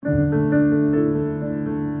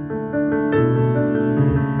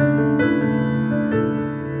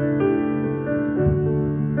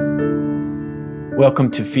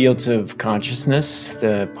Welcome to Fields of Consciousness,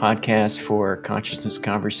 the podcast for consciousness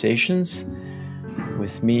conversations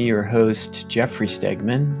with me, your host, Jeffrey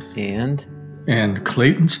Stegman, and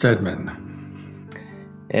Clayton Stedman.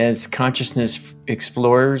 As consciousness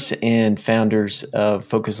explorers and founders of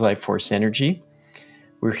Focus Life Force Energy,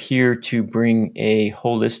 we're here to bring a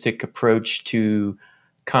holistic approach to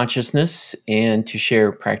consciousness and to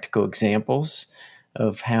share practical examples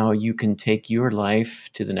of how you can take your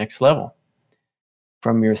life to the next level.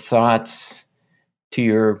 From your thoughts to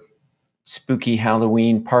your spooky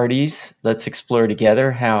Halloween parties, let's explore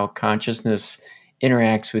together how consciousness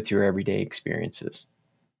interacts with your everyday experiences.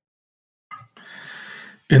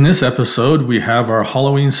 In this episode, we have our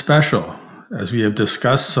Halloween special, as we have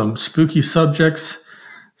discussed some spooky subjects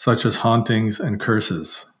such as hauntings and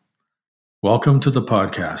curses. Welcome to the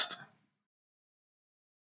podcast.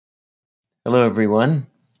 Hello, everyone.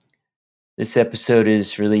 This episode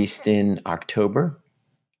is released in October,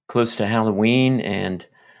 close to Halloween and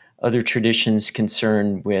other traditions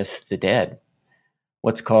concerned with the dead,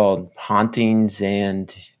 what's called hauntings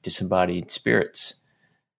and disembodied spirits.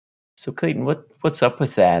 So Clayton, what's up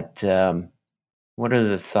with that? What are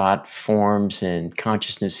the thought forms and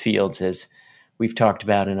consciousness fields, as we've talked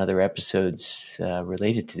about in other episodes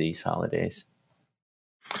related to these holidays?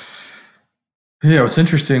 Yeah, it's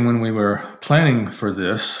interesting. When we were planning for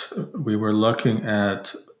this, we were looking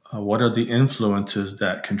at what are the influences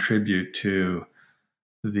that contribute to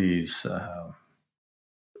these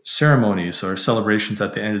ceremonies or celebrations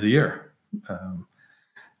at the end of the year.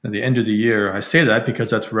 At the end of the year, I say that because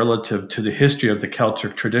that's relative to the history of the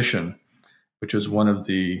Celtic tradition, which is one of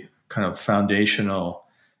the kind of foundational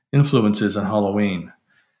influences on Halloween.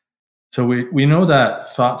 So we know that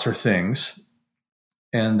thoughts are things,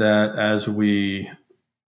 and that as we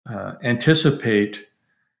anticipate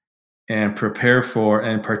and prepare for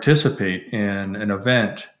and participate in an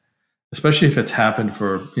event, especially if it's happened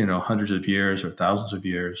for hundreds of years or thousands of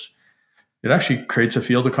years, it actually creates a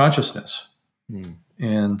field of consciousness.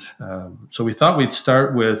 And so we thought we'd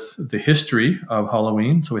start with the history of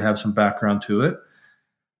Halloween, so we have some background to it,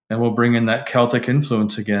 and we'll bring in that Celtic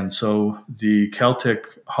influence again. So the Celtic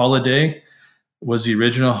holiday was the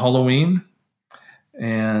original Halloween,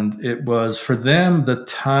 and it was for them the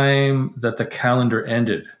time that the calendar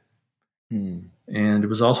ended. And it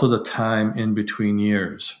was also the time in between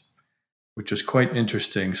years, which is quite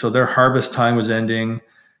interesting. So their harvest time was ending. It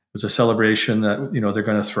was a celebration that, they're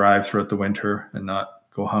going to thrive throughout the winter and not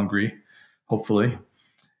go hungry, hopefully.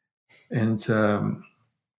 And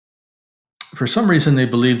for some reason, they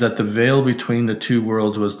believed that the veil between the two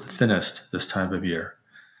worlds was the thinnest this time of year.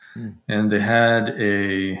 And they had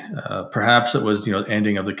perhaps it was,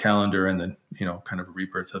 ending of the calendar and then, kind of a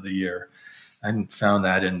rebirth of the year. I hadn't found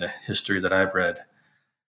that in the history that I've read.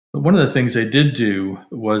 But one of the things they did do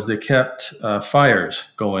was they kept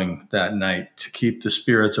fires going that night to keep the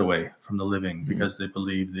spirits away from the living, because they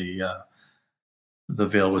believed the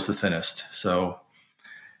veil was the thinnest. So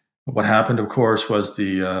what happened, of course, was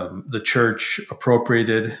the church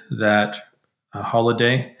appropriated that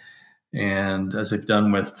holiday, and as they've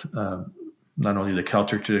done with not only the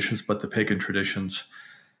Celtic traditions but the pagan traditions,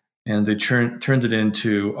 and they turned it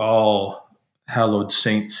into All Hallowed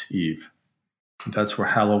Saints Eve. That's where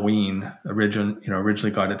Halloween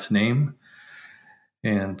originally got its name.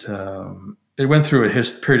 And it went through a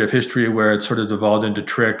period of history where it sort of devolved into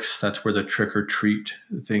tricks. That's where the trick or treat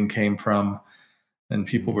thing came from. And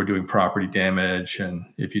people were doing property damage. And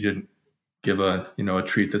if you didn't give a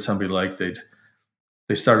treat that somebody liked,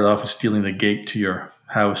 they started off with stealing the gate to your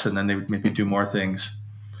house, and then they would maybe do more things.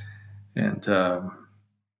 And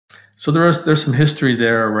so there's some history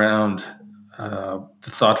there around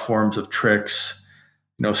the thought forms of tricks,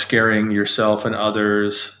 scaring yourself and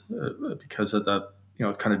others because of that,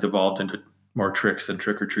 it kind of devolved into more tricks than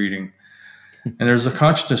trick-or-treating. And there's a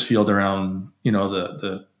consciousness field around,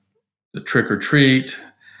 the trick or treat,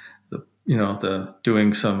 the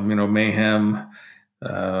doing some, mayhem,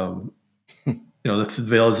 the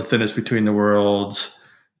veil is the thinnest between the worlds,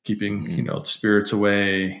 keeping, the spirits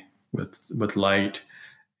away with light.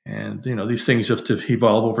 And, these things just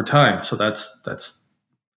evolve over time. So that's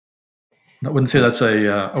I wouldn't say that's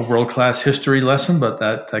a world-class history lesson, but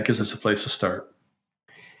that gives us a place to start.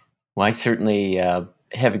 Well, I certainly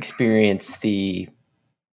have experienced the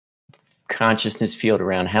consciousness field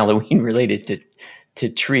around Halloween related to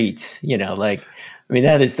treats,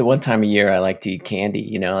 that is the one time a year I like to eat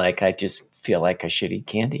candy, I just feel like I should eat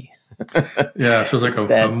candy. Yeah, it feels like It's a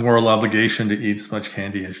that. moral obligation to eat as much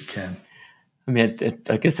candy as you can. I mean,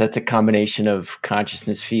 I guess that's a combination of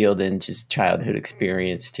consciousness field and just childhood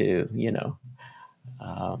experience too.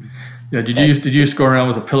 Um, Yeah, that did you used to go around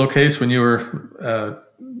with a pillowcase when you were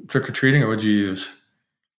trick or treating, or would you use?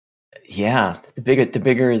 yeah, the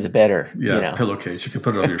bigger the better. Yeah, pillowcase. You could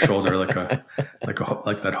put it over your shoulder like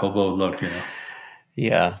that hobo look. Yeah,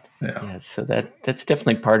 Yeah, yeah. So that's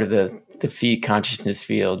definitely part of the feed consciousness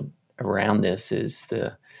field around this is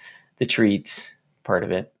the treats part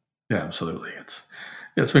of it. yeah, absolutely.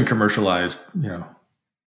 It's been commercialized,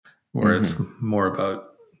 where it's Hmm. more about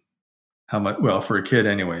how much. Well, for a kid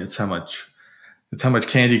anyway, it's how much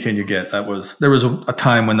candy can you get. There was a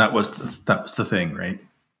time when that was the thing, right?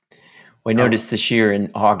 Well, I Oh, noticed this year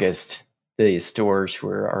in August, the stores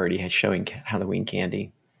were already showing Halloween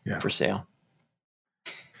candy yeah, for sale.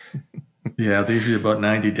 yeah. They're usually about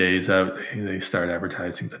 90 days out. They start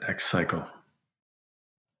advertising the next cycle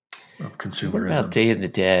of So, what about consumerism. Day of the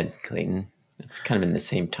Dead, Clayton? It's kind of in the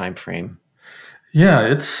same time frame. Yeah,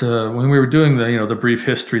 it's when we were doing the brief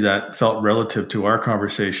history that felt relative to our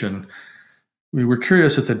conversation. We were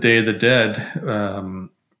curious if the Day of the Dead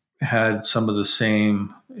had some of the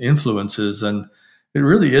same influences, and it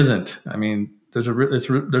really isn't. I mean, there's a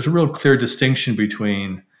real clear distinction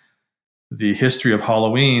between the history of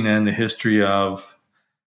Halloween and the history of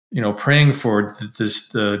praying for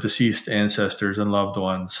the deceased ancestors and loved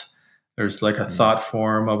ones. There's like a Mm, thought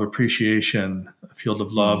form of appreciation, a field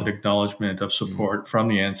of love and mm, acknowledgement of mm, support from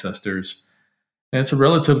the ancestors, and it's a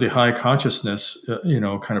relatively high consciousness,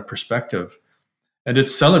 kind of perspective, and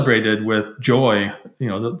it's celebrated with joy.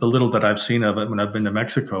 The little that I've seen of it when I've been to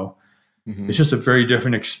Mexico, it's mm, just a very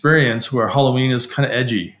different experience where Halloween is kind of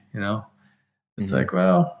edgy. It's mm, like,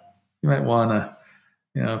 well, you might want to,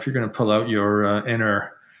 if you're going to pull out your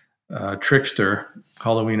inner trickster,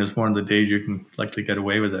 Halloween is one of the days you can likely get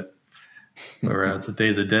away with it. Whereas the Day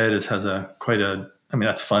of the Dead has a quite a. I mean,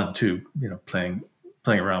 that's fun too.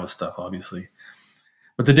 Playing around with stuff, obviously.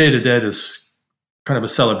 But the Day of the Dead is kind of a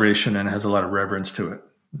celebration and has a lot of reverence to it.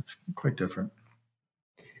 It's quite different.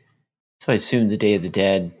 So, I assume the Day of the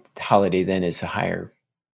Dead holiday then is a higher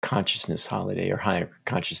consciousness holiday or higher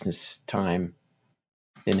consciousness time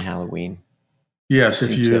than Halloween. Yes,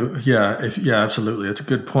 Assume so. absolutely. It's a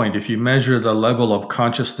good point. If you measure the level of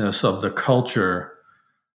consciousness of the culture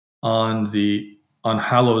on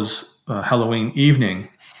Halloween evening,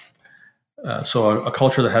 so a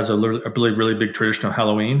culture that has a really big tradition of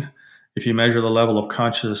Halloween, if you measure the level of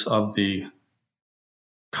consciousness of the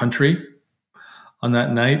country on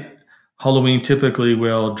that night, Halloween typically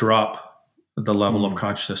will drop the level of Mm,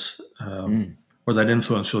 consciousness, mm. or that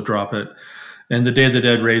influence will drop it, and the Day of the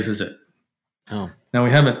Dead raises it. Oh, Now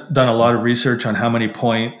we haven't done a lot of research on how many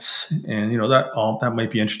points, and that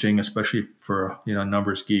might be interesting, especially for a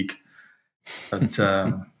numbers geek. But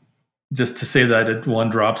just to say that one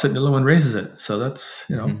drops it and the other one raises it, so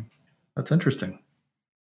mhm. that's interesting.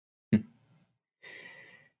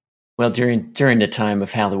 Well, during the time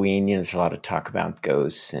of Halloween, there's a lot of talk about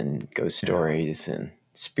ghosts and ghost Yeah. stories and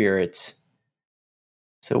spirits.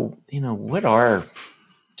 So, what are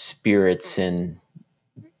spirits and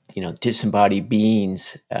disembodied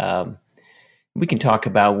beings? We can talk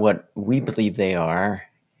about what we believe they are,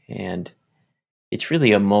 and it's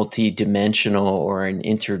really a multi-dimensional or an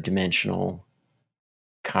interdimensional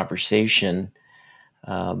conversation.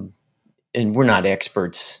 Um, and we're not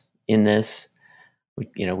experts in this. We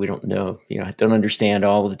don't know, don't understand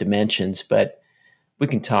all of the dimensions, but we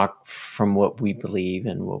can talk from what we believe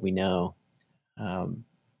and what we know. Um,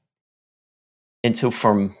 and so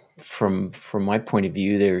from my point of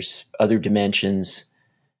view, there's other dimensions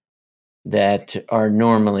that are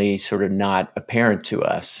normally sort of not apparent to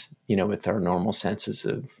us, with our normal senses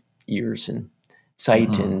of ears and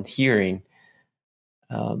sight Hmm. and hearing.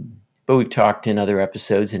 But we've talked in other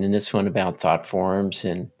episodes and in this one about thought forms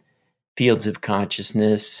and fields of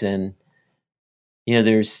consciousness. And,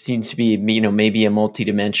 there seems to be, maybe a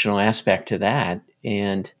multidimensional aspect to that.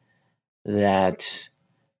 And that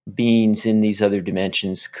beings in these other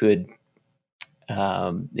dimensions could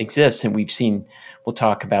exist. And we'll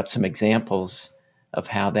talk about some examples of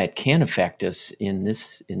how that can affect us in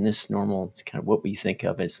this normal kind of what we think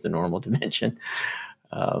of as the normal dimension.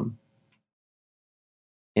 Um,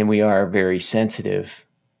 and we are very sensitive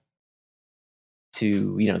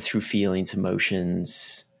to, through feelings,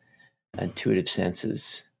 emotions, intuitive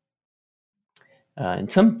senses.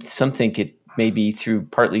 And some think it may be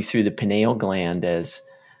partly through the pineal gland as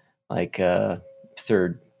like a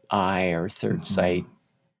third eye or third Hmm. sight.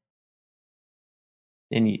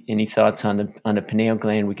 Any thoughts on the pineal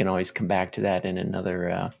gland? We can always come back to that in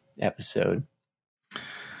another episode.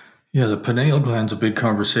 Yeah, the pineal gland's a big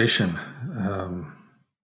conversation.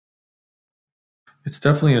 It's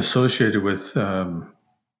definitely associated with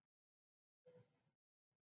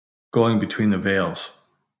going between the veils,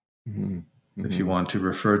 if you want to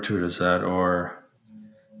refer to it as that, or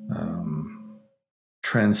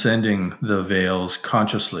transcending the veils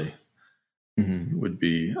consciously would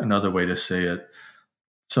be another way to say it.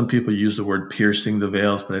 Some people use the word piercing the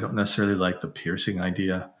veils, but I don't necessarily like the piercing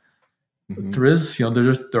idea. There is,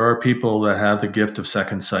 there are people that have the gift of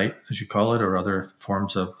second sight, as you call it, or other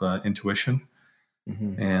forms of intuition.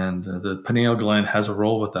 And the pineal gland has a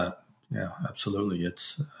role with that. Yeah, absolutely.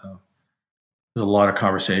 It's there's a lot of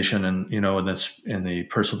conversation, and in the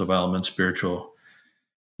personal development, spiritual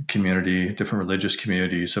community, different religious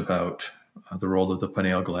communities about the role of the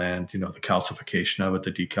pineal gland. The calcification of it,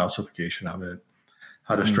 the decalcification of it,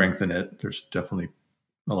 how to strengthen it. There's definitely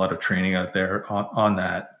a lot of training out there on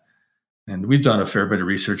that, and we've done a fair bit of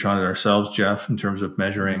research on it ourselves, Jeff, in terms of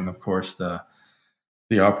measuring, of course, the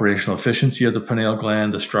operational efficiency of the pineal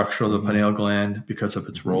gland, the structure of the pineal gland, because of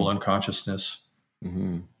its role in consciousness.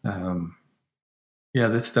 Yeah,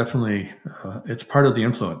 that's definitely, it's part of the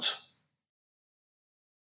influence.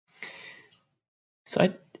 So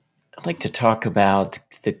I'd like to talk about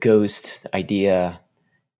the ghost idea.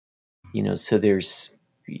 So there's,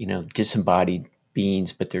 disembodied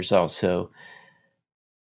beings, but there's also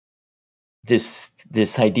this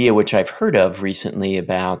idea, which I've heard of recently,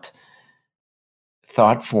 about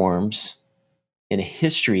thought forms in a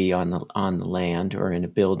history on the land, or in a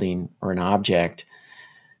building or an object,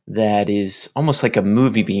 that is almost like a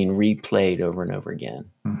movie being replayed over and over again,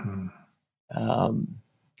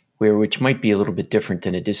 which might be a little bit different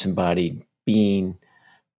than a disembodied being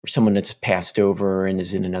or someone that's passed over and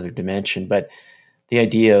is in another dimension. But the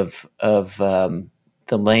idea of the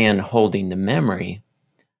land holding the memory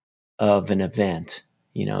of an event,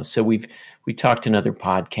 so we talked in other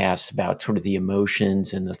podcasts about sort of the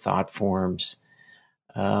emotions and the thought forms.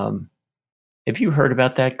 Have you heard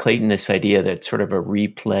about that, Clayton? This idea that sort of a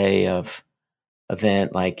replay of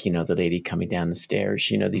event, like, the lady coming down the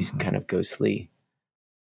stairs, these kind of ghostly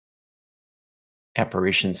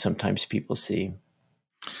apparitions sometimes people see.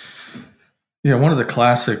 Yeah, one of the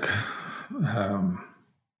classic,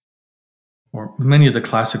 or many of the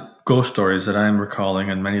classic ghost stories that I'm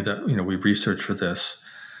recalling, and many that we've researched for this,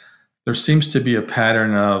 there seems to be a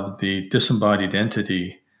pattern of the disembodied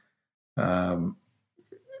entity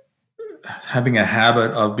having a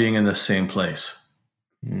habit of being in the same place.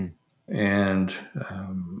 And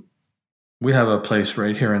we have a place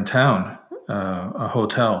right here in town, a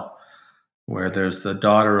hotel, where there's the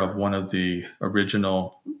daughter of one of the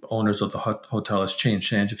original owners of the hotel. Has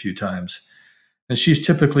changed hands a few times, and she's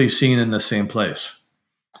typically seen in the same place.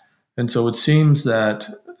 And so it seems that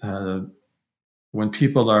when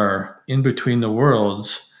people are in between the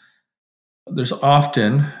worlds, there's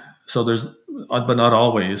often, but not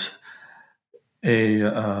always,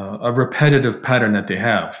 a repetitive pattern that they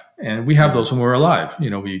have. And we have those when we're alive.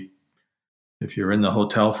 If you're in the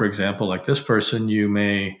hotel, for example, like this person, you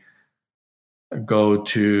may go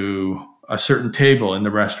to a certain table in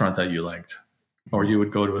the restaurant that you liked, or you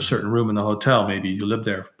would go to a certain room in the hotel. Maybe you lived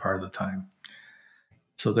there for part of the time.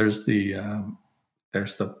 So there's the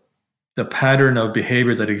pattern of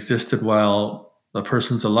behavior that existed while the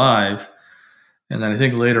person's alive. And then I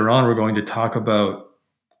think later on we're going to talk about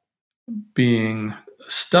being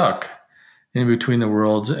stuck in between the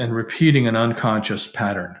worlds and repeating an unconscious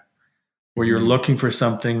pattern where you're looking for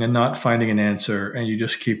something and not finding an answer, and you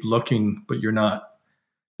just keep looking, but you're not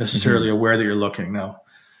necessarily aware that you're looking. Now,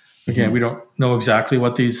 again, we don't know exactly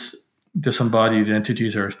what these disembodied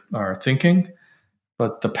entities are thinking,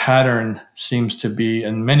 but the pattern seems to be,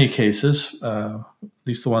 in many cases, at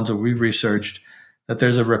least the ones that we've researched, that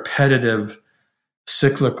there's a repetitive,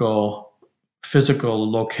 cyclical, physical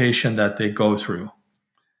location that they go through.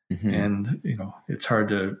 And, it's hard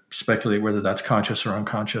to speculate whether that's conscious or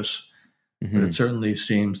unconscious, but it certainly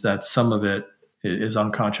seems that some of it is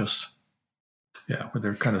unconscious. Yeah, where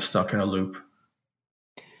they're kind of stuck in a loop.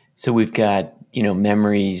 So we've got,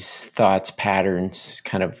 memories, thoughts, patterns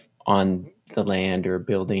kind of on the land or a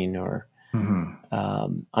building or on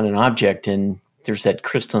an object. And there's that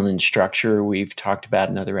crystalline structure we've talked about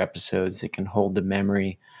in other episodes that can hold the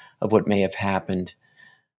memory of what may have happened.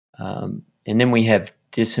 And then we have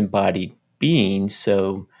disembodied beings,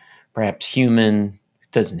 so perhaps human,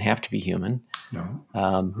 doesn't have to be human,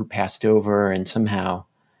 who passed over and somehow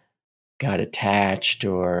got attached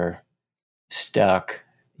or stuck,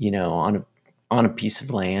 on a piece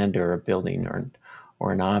of land or a building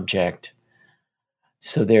or an object.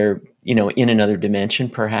 So they're, in another dimension,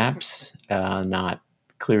 perhaps, not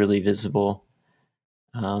clearly visible.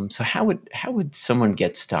 So how would someone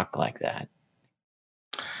get stuck like that?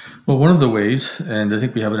 Well, one of the ways, and I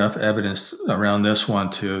think we have enough evidence around this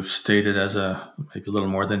one to state it as maybe a little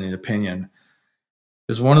more than an opinion,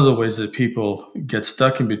 is one of the ways that people get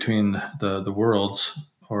stuck in between the worlds,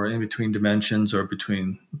 or in between dimensions, or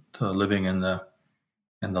between the living and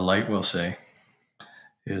the light, we'll say,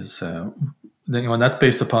 is and that's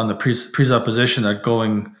based upon the presupposition that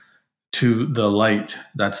going to the light,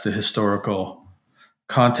 that's the historical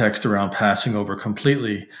context around passing over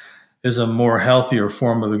completely, is a more healthier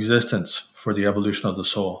form of existence for the evolution of the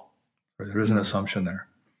soul. There is an assumption there.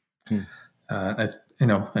 And I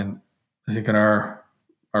think in our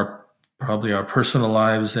probably our personal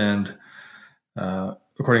lives, and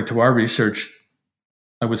according to our research,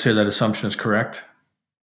 I would say that assumption is correct.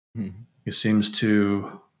 It seems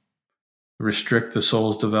to restrict the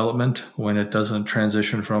soul's development when it doesn't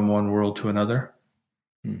transition from one world to another.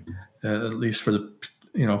 At least for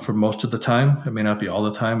most of the time. It may not be all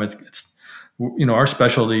the time. It's our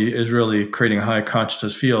specialty is really creating high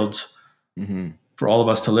consciousness fields for all of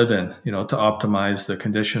us to live in, to optimize the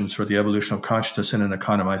conditions for the evolution of consciousness in an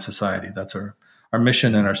economized society. That's our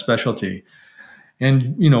mission and our specialty.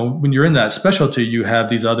 And, when you're in that specialty, you have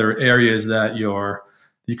these other areas that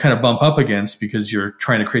you kind of bump up against, because you're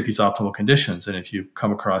trying to create these optimal conditions. And if you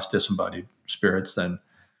come across disembodied spirits, then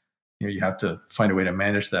you have to find a way to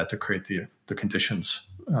manage that, to create the conditions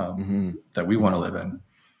that we want to live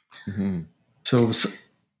in. So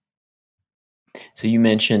you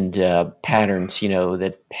mentioned patterns,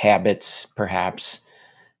 that habits perhaps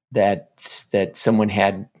that someone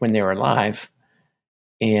had when they were alive,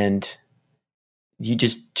 and you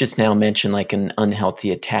just now mentioned like an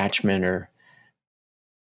unhealthy attachment, or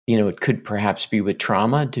it could perhaps be with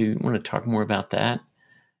trauma. Do you want to talk more about that?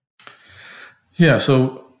 Yeah.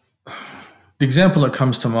 So the example that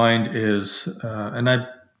comes to mind is, and I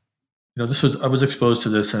was exposed to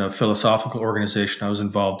this in a philosophical organization I was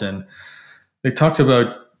involved in. They talked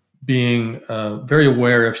about being very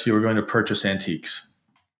aware if you were going to purchase antiques.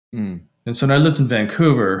 And so when I lived in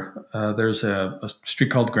Vancouver, there's a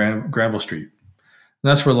street called Granville Street. And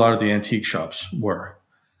that's where a lot of the antique shops were.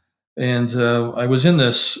 And I was in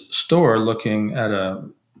this store looking at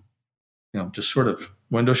just sort of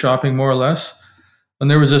window shopping, more or less. And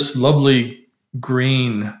there was this lovely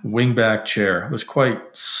green wingback chair. It was quite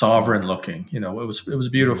sovereign looking. It was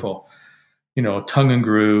beautiful. Tongue and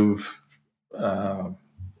groove,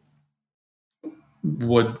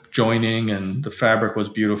 wood joining, and the fabric was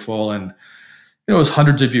beautiful. And it was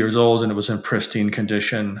hundreds of years old, and it was in pristine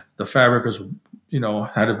condition. The fabric was,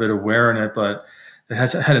 had a bit of wear in it, but it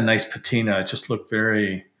had a nice patina. It just looked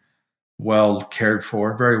very well cared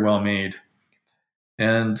for, very well made.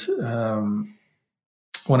 And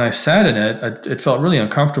when I sat in it, it felt really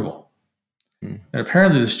uncomfortable. And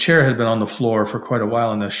apparently this chair had been on the floor for quite a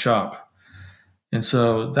while in this shop. And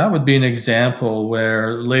so that would be an example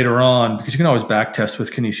where later on, because you can always back test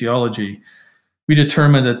with kinesiology, we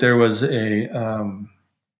determined that there was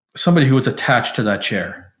somebody who was attached to that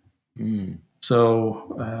chair.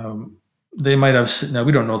 So they might have, now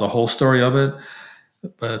we don't know the whole story of it,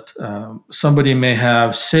 but somebody may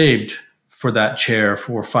have saved for that chair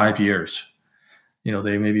for 5 years.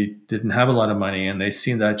 They maybe didn't have a lot of money, and they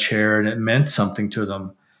seen that chair and it meant something to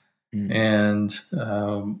them. And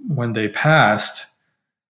when they passed,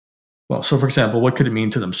 well, so for example, what could it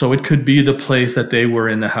mean to them? So it could be the place that they were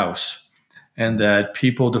in the house, and that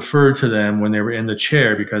people deferred to them when they were in the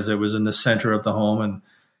chair because it was in the center of the home,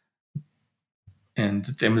 and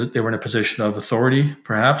they were in a position of authority,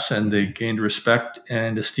 perhaps, and they gained respect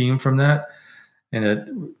and esteem from that. And it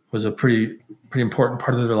was a pretty important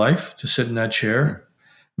part of their life to sit in that chair.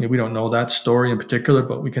 I mean, we don't know that story in particular,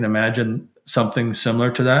 but we can imagine something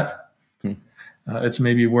similar to that. It's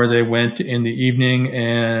maybe where they went in the evening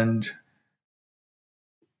and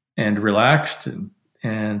relaxed,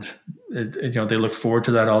 and they look forward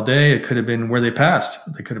to that all day. It could have been where they passed.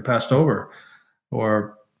 They could have passed over,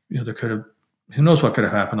 or there could have, who knows what could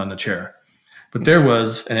have happened on the chair. But there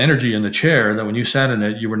was an energy in the chair that when you sat in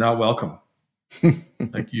it, you were not welcome.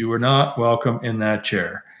 Like, you were not welcome in that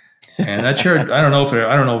chair. And that chair, I don't know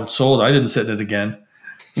if it's sold. I didn't sit in it again.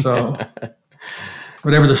 So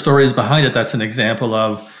whatever the story is behind it, that's an example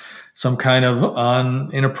of some kind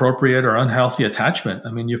of inappropriate or unhealthy attachment.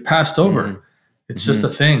 I mean, you've passed over. It's just a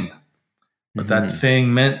thing. But that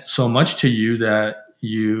thing meant so much to you that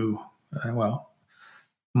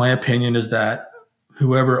my opinion is that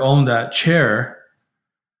whoever owned that chair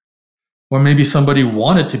or maybe somebody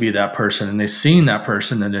wanted to be that person and they seen that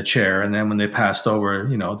person in the chair, and then when they passed over,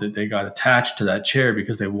 they got attached to that chair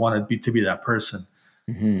because they wanted to be that person.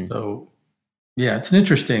 Mm-hmm. So yeah, it's an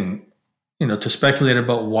interesting, to speculate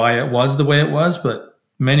about why it was the way it was, but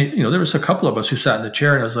many, there was a couple of us who sat in the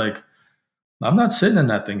chair and I was like, I'm not sitting in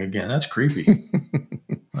that thing again. That's creepy.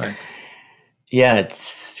 Like, yeah,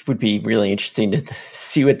 it would be really interesting to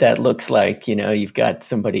see what that looks like. You've got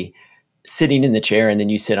somebody sitting in the chair and then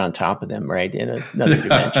you sit on top of them, right, in another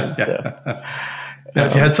dimension. Yeah. So,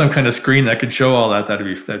 if you had some kind of screen that could show all that,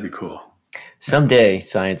 that'd be cool. Someday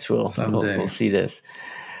science will see this.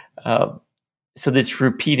 So this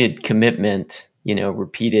repeated commitment,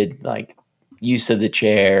 repeated like use of the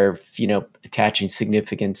chair, attaching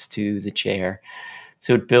significance to the chair.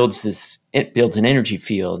 So it builds an energy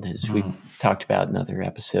field, as we've talked about in other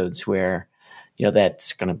episodes, where,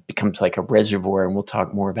 that's going to becomes like a reservoir, and we'll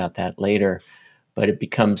talk more about that later. But it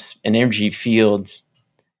becomes an energy field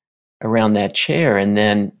around that chair. And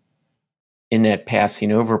then in that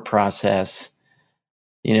passing over process,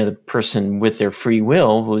 the person with their free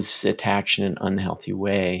will was attached in an unhealthy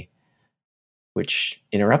way, which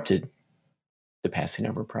interrupted the passing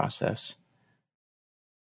over process.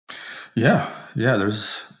 Yeah.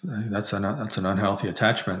 That's an unhealthy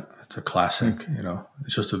attachment. It's a classic,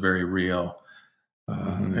 it's just a very real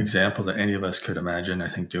example that any of us could imagine, I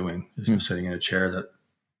think, doing, is just sitting in a chair that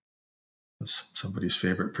was somebody's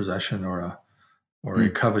favorite possession or a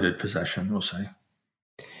coveted possession, we'll say.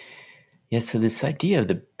 Yeah, so this idea of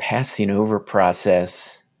the passing over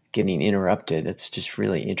process getting interrupted, that's just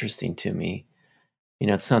really interesting to me.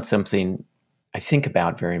 It's not something I think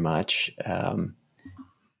about very much.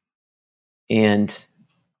 And,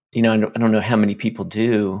 I don't know how many people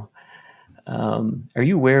do. Are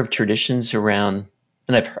you aware of traditions around,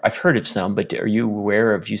 and I've heard of some, but are you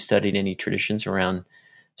aware of, you studied any traditions around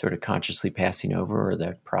sort of consciously passing over, or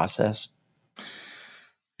that process?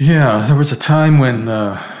 Yeah, there was a time when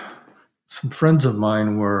some friends of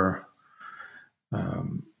mine were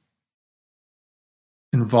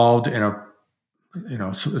involved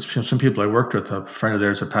in some people I worked with, a friend of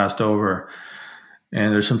theirs had passed over,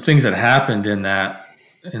 and there's some things that happened in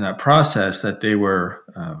that process that they were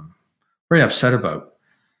very upset about.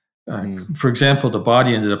 For example, the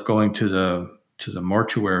body ended up going to the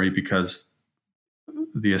mortuary because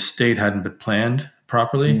the estate hadn't been planned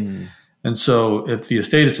properly, and so if the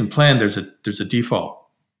estate isn't planned, there's a default.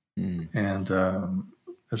 And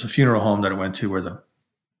there's a funeral home that I went to where the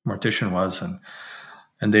mortician was,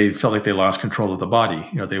 and they felt like they lost control of the body.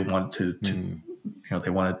 They wanted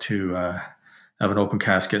to have an open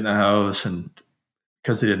casket in the house, and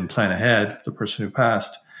because they didn't plan ahead, the person who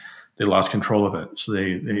passed, they lost control of it. So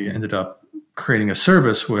they ended up creating a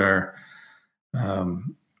service where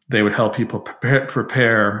they would help people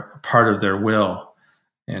prepare part of their will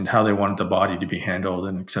and how they wanted the body to be handled,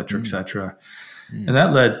 and et cetera, et cetera. And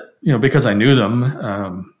that led, because I knew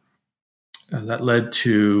them, that led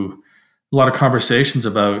to a lot of conversations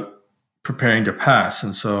about preparing to pass.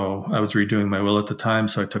 And so I was redoing my will at the time,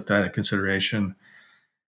 so I took that into consideration.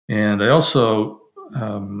 And I also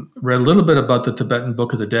read a little bit about the Tibetan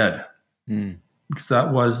Book of the Dead, because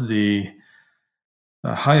that was the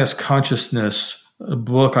highest consciousness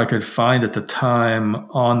book I could find at the time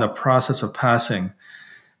on the process of passing.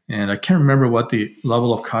 And I can't remember what the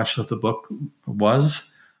level of consciousness of the book was.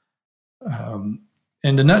 And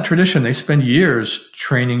in that tradition, they spend years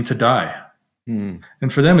training to die. And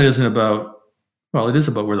for them, it isn't about, it is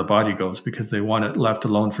about where the body goes, because they want it left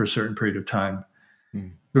alone for a certain period of time.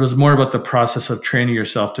 It was more about the process of training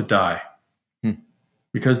yourself to die.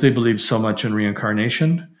 Because they believe so much in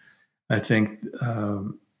reincarnation, I think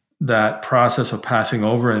that process of passing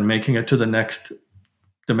over and making it to the next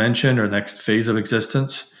dimension or next phase of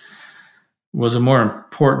existence was more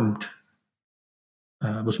important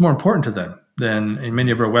to them than in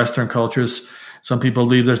many of our Western cultures. Some people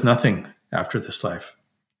believe there's nothing after this life.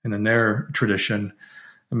 And in their tradition,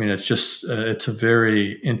 it's a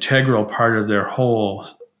very integral part of their whole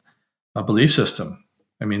belief system.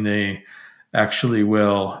 They actually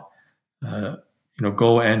will,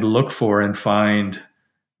 go and look for and find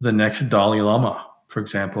the next Dalai Lama, for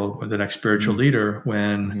example, or the next spiritual leader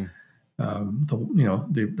when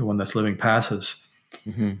the one that's living passes.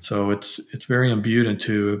 So it's very imbued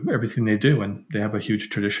into everything they do, and they have a huge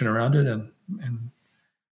tradition around it, and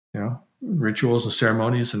rituals and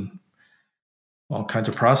ceremonies and all kinds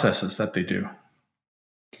of processes that they do.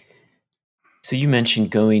 So you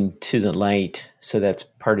mentioned going to the light. So that's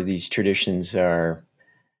part of these traditions are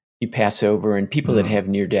you pass over, and people that have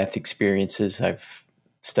near-death experiences, I've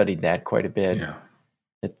studied that quite a bit. Yeah.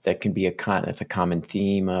 that can be that's a common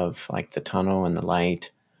theme of like the tunnel and the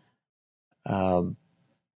light. But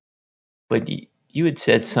you had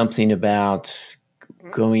said something about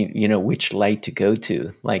going, which light to go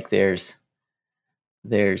to. Like there's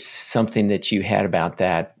something that you had about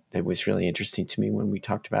that was really interesting to me when we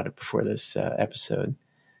talked about it before this episode.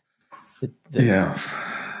 Yeah.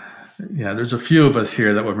 There's a few of us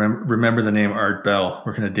here that would remember the name Art Bell.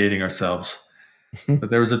 We're kind of dating ourselves. But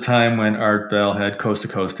there was a time when Art Bell had Coast to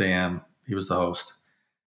Coast AM. He was the host.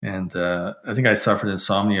 And I think I suffered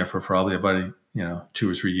insomnia for probably about 2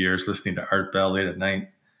 or 3 years listening to Art Bell late at night.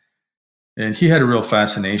 And he had a real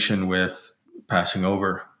fascination with passing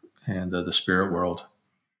over and the spirit world.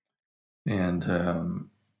 And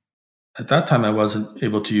at that time, I wasn't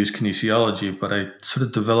able to use kinesiology, but I sort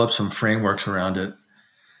of developed some frameworks around it.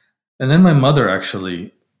 And then my mother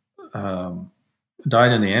actually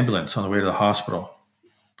died in the ambulance on the way to the hospital.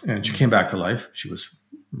 And she came back to life. She was,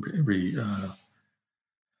 I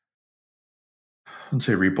wouldn't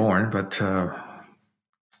say reborn, but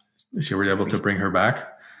she were able to bring her back.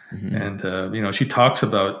 Mm-hmm. And, she talks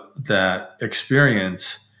about that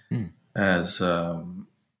experience as one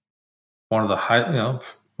of the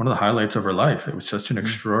highlights of her life. It was such an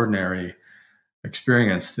extraordinary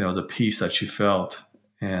experience, the peace that she felt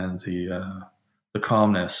and the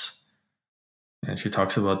calmness. And she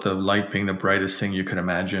talks about the light being the brightest thing you could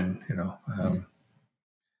imagine,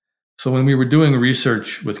 So when we were doing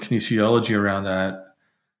research with kinesiology around that,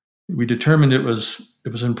 we determined it was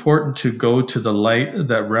important to go to the light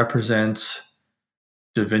that represents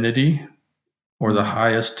divinity or the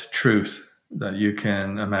highest truth that you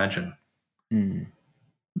can imagine.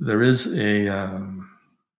 There is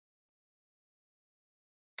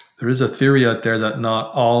a theory out there that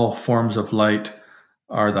not all forms of light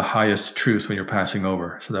are the highest truth when you're passing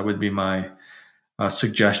over. So that would be my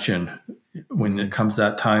suggestion when it comes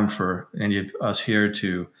that time for any of us here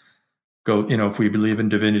to go, if we believe in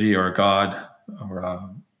divinity or God or,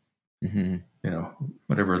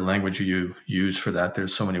 whatever language you use for that.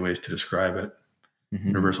 There's so many ways to describe it.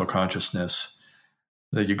 Universal consciousness,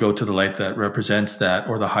 that you go to the light that represents that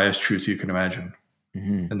or the highest truth you can imagine.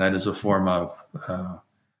 And that is a form of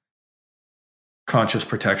conscious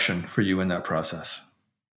protection for you in that process.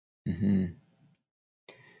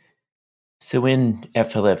 So in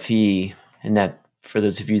FLFE, and that for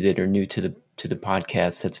those of you that are new to the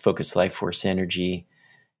podcast, that's Focus Life Force Energy,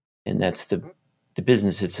 and that's the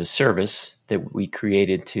business. It's a service that we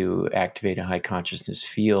created to activate a high consciousness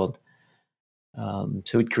field.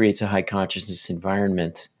 So it creates a high consciousness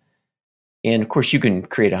environment, and of course, you can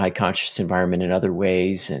create a high conscious environment in other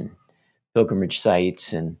ways, and pilgrimage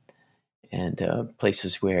sites and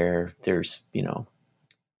places where there's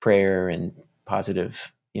prayer and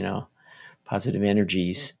positive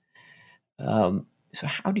energies. So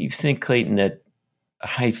how do you think, Clayton, that a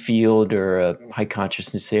high field or a high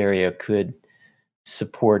consciousness area could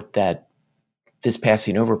support this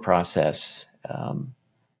passing over process?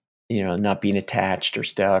 Not being attached or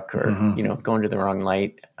stuck or going to the wrong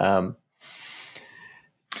light.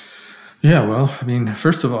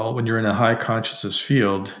 First of all, when you're in a high consciousness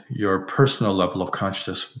field, your personal level of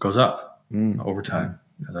consciousness goes up over time.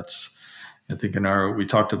 I think we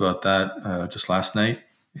talked about that just last night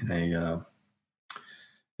in a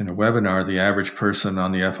webinar. The average person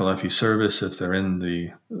on the FLFE service, if they're in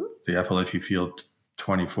the FLFE field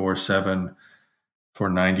 24/7 for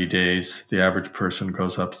 90 days, the average person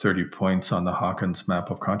goes up 30 points on the Hawkins map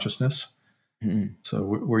of consciousness. So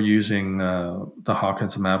we're using the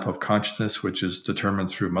Hawkins map of consciousness, which is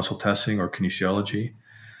determined through muscle testing or kinesiology,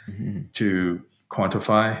 to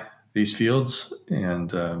quantify these fields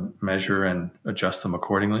and measure and adjust them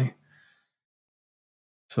accordingly.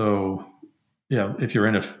 So, if you're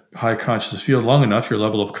in a high consciousness field long enough, your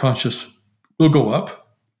level of conscious will go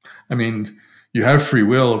up. You have free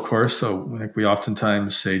will, of course. So like we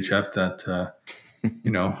oftentimes say, Jeff, that,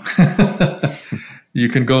 you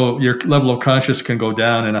can go, your level of conscious can go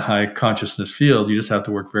down in a high consciousness field. You just have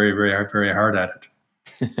to work very, very, very hard at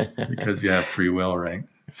it because you have free will, right?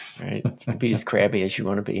 Right. Be as crabby as you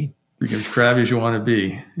want to be. Be as crabby as you want to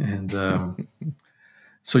be. And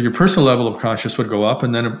so your personal level of conscious would go up,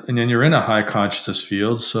 and then you're in a high consciousness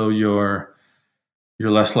field. So you're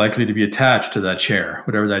less likely to be attached to that chair,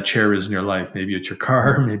 whatever that chair is in your life. Maybe it's your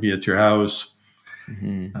car, maybe it's your house,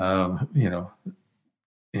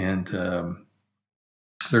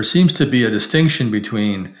 there seems to be a distinction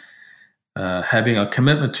between having a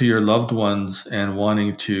commitment to your loved ones and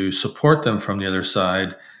wanting to support them from the other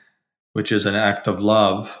side, which is an act of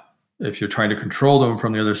love. If you're trying to control them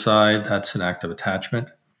from the other side, that's an act of attachment.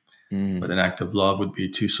 But an act of love would be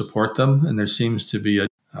to support them. And there seems to be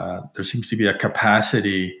there seems to be a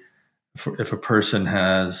capacity if a person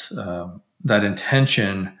has that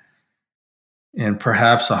intention and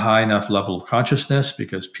perhaps a high enough level of consciousness,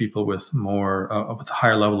 because people with more with a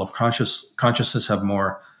higher level of consciousness have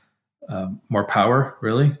more power,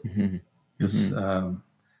 really, because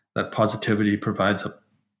that positivity provides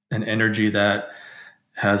an energy that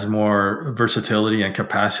has more versatility and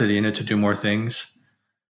capacity in it to do more things,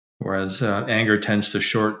 whereas anger tends to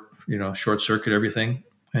short circuit everything.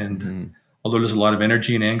 And although there's a lot of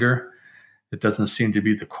energy in anger, it doesn't seem to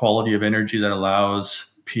be the quality of energy that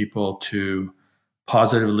allows people to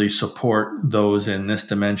positively support those in this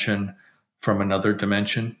dimension from another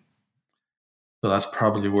dimension. So that's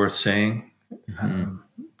probably worth saying.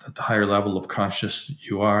 That the higher level of conscious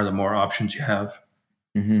you are, the more options you have.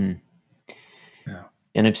 Yeah.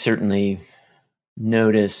 And I've certainly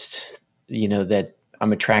noticed, that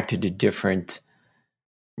I'm attracted to different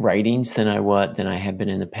writings than I have been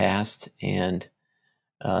in the past. And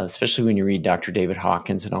especially when you read Dr. David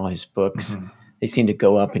Hawkins and all his books, they seem to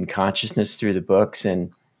go up in consciousness through the books.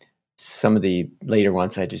 And some of the later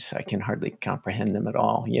ones, I can hardly comprehend them at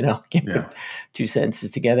all. Can't put two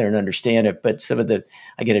sentences together and understand it. But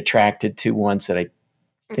I get attracted to ones that I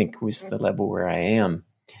think was the level where I am.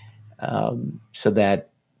 So that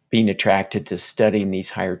being attracted to studying these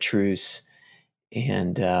higher truths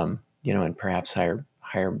and, and perhaps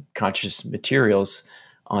higher conscious materials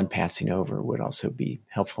on passing over would also be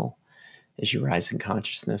helpful as you rise in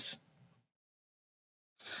consciousness.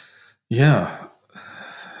 Yeah.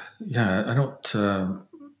 I don't.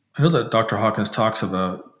 I know that Dr. Hawkins talks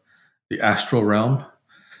about the astral realm.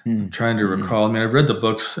 I'm trying to recall. I mean, I've read the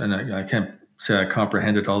books, and I can't say I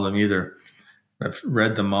comprehended all of them either. I've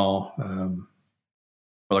read them all,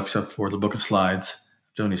 well, except for the Book of Slides.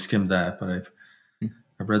 I've only skimmed that, but I've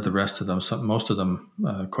read the rest of them. Most of them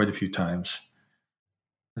quite a few times.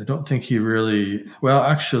 I don't think he really. Well,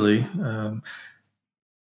 actually,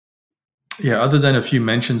 other than a few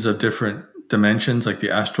mentions of different dimensions, like the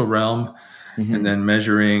astral realm, and then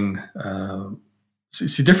measuring.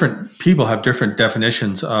 See, different people have different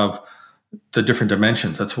definitions of the different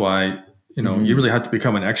dimensions. That's why you really have to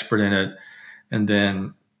become an expert in it, and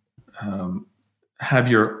then have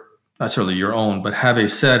not necessarily your own, but have a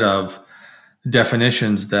set of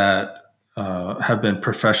definitions that have been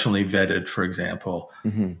professionally vetted. For example,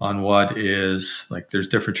 on what is like. There's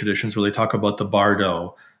different traditions where they talk about the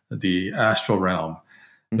bardo, the astral realm.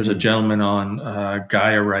 There's a gentleman on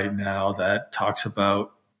Gaia right now that talks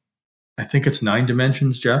about, I think it's 9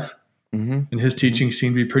 dimensions, Jeff. And his teachings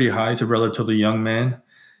seem to be pretty high. He's a relatively young man.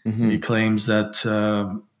 He claims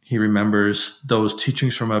that he remembers those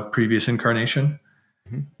teachings from a previous incarnation.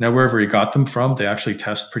 Now, wherever he got them from, they actually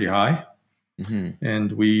test pretty high.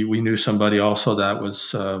 And we knew somebody also that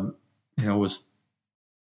was, was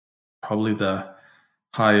probably the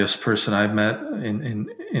highest person I've met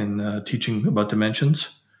in teaching about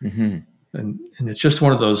dimensions. And it's just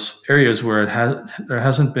one of those areas where there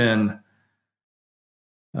hasn't been,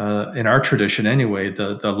 in our tradition anyway,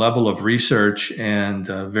 the level of research and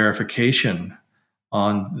verification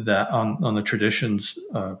on the traditions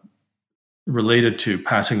related to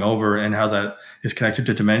passing over and how that is connected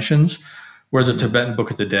to dimensions. Whereas the Tibetan Book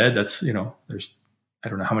of the Dead, that's, there's, I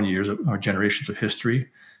don't know how many years or generations of history.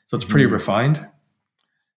 So it's pretty refined.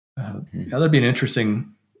 That'd be an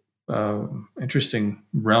interesting realm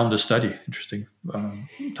to study. Interesting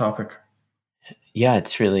topic. Yeah, it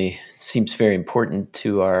seems very important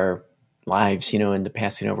to our lives, in the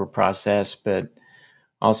passing over process. But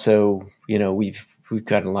also, we've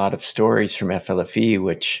got a lot of stories from FLFE,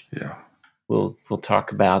 which we'll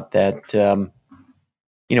talk about that.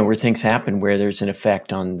 Where things happen, where there's an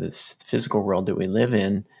effect on this physical world that we live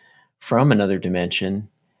in from another dimension,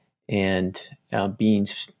 and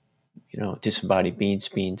beings, disembodied beings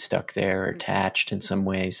being stuck there, attached in some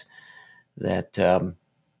ways. That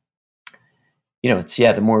it's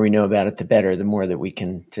the more we know about it, the better. The more that we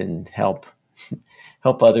can help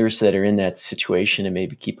others that are in that situation, and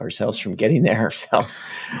maybe keep ourselves from getting there ourselves.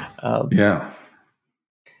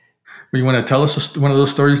 Well, you want to tell us one of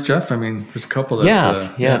those stories, Jeff? I mean, there's a couple that...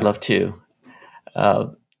 I'd love to.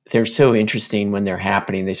 They're so interesting when they're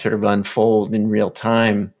happening. They sort of unfold in real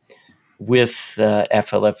time with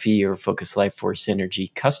FLFE or Focus Life Force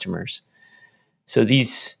Energy customers. So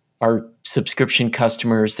these are subscription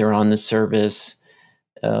customers. They're on the service.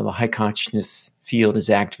 The high consciousness field is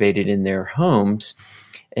activated in their homes.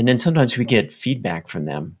 And then sometimes we get feedback from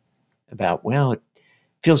them about, well, it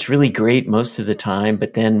feels really great most of the time,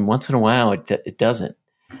 but then once in a while it doesn't.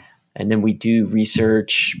 And then we do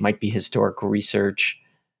research, might be historical research,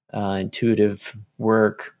 intuitive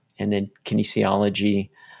work, and then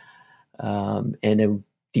kinesiology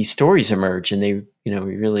These stories emerge, and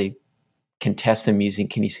we really can test them using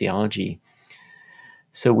kinesiology.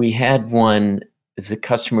 So we had one as a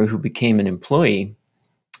customer who became an employee,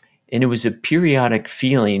 and it was a periodic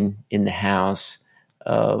feeling in the house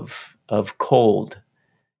of cold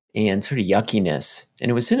and sort of yuckiness.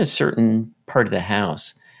 And it was in a certain part of the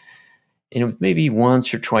house. And it was maybe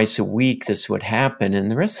once or twice a week this would happen, and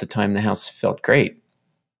the rest of the time the house felt great.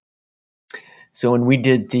 So when we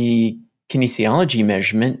did the kinesiology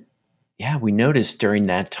measurement, we noticed during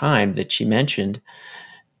that time that she mentioned,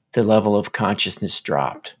 the level of consciousness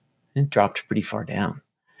dropped. It dropped pretty far down.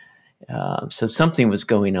 So something was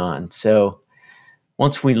going on. So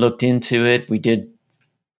once we looked into it, we did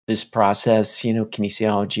this process,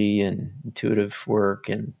 kinesiology and intuitive work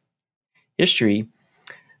and history.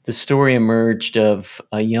 The story emerged of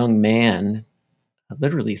a young man,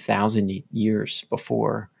 literally 1,000 years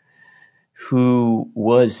before, who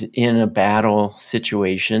was in a battle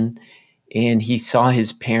situation, and he saw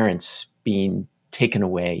his parents being taken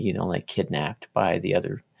away, like kidnapped by the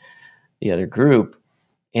other group,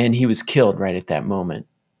 and he was killed right at that moment.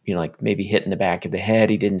 Like maybe hit in the back of the head.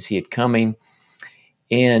 He didn't see it coming,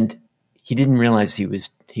 and he didn't realize he was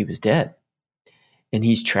dead. And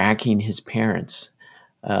he's tracking his parents.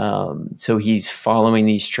 So he's following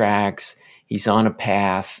these tracks. He's on a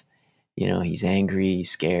path. He's angry,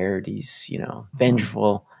 he's scared, he's,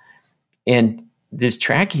 vengeful. And this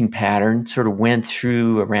tracking pattern sort of went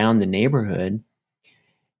through around the neighborhood.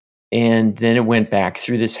 And then it went back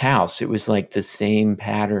through this house. It was like the same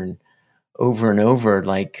pattern over and over,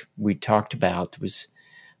 like we talked about. It was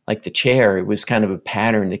like the chair. It was kind of a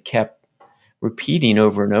pattern that kept repeating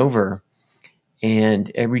over and over.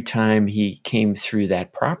 And every time he came through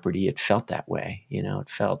that property, it felt that way. It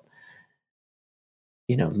felt,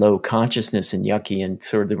 low consciousness and yucky, and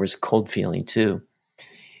sort of there was a cold feeling too.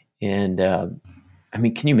 And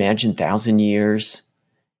can you imagine 1,000 years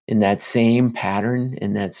in that same pattern,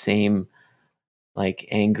 in that same like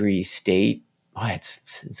angry state? Oh,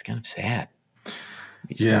 it's kind of sad.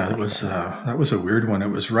 That was a weird one. It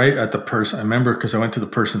was right at the person. I remember because I went to the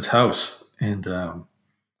person's house, and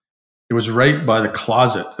it was right by the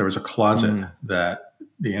closet. There was a closet that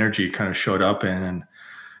the energy kind of showed up in, and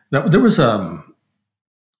that there was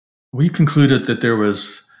we concluded that there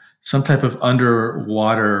was some type of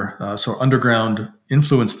underwater, underground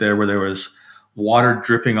influence there, where there was water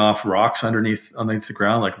dripping off rocks underneath the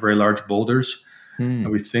ground, like very large boulders. And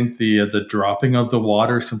we think the dropping of the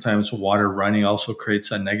water, sometimes water running, also creates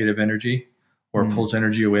a negative energy or pulls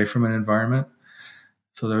energy away from an environment.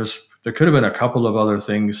 So there could have been a couple of other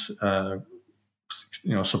things,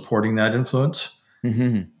 supporting that influence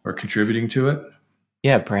or contributing to it.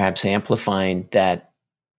 Yeah, perhaps amplifying that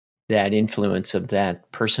influence of that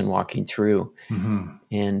person walking through.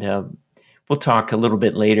 And we'll talk a little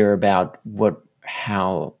bit later about what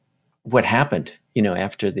happened,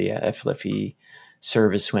 after the FLFE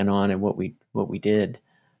service went on and what we did.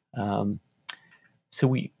 So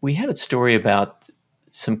we had a story about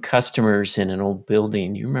some customers in an old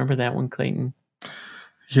building. You remember that one, Clayton?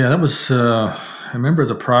 Yeah, that was. I remember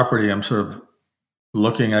the property. I'm sort of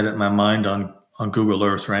looking at it in my mind on Google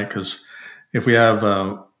Earth, right? Because if we have,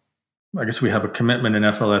 I guess we have a commitment in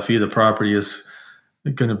FLFE, the property is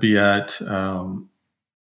going to be at. Now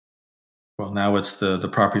it's the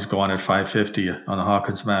properties go on at 550 on the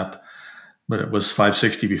Hawkins map, but it was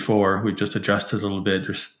 560 before. We just adjusted a little bit.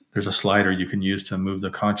 There's a slider you can use to move the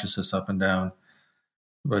consciousness up and down.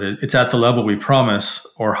 But it's at the level we promise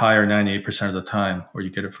or higher 98% of the time, or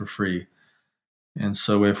you get it for free. And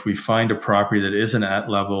so if we find a property that isn't at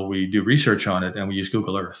level, we do research on it and we use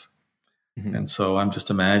Google Earth. And so I'm just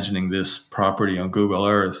imagining this property on Google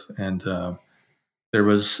Earth, and there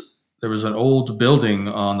was an old building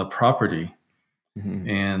on the property,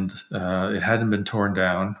 and it hadn't been torn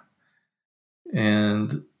down.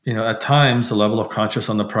 And at times the level of conscious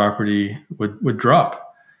on the property would drop.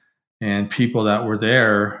 And people that were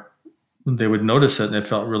there, they would notice it and they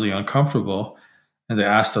felt really uncomfortable, and they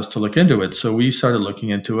asked us to look into it. So we started looking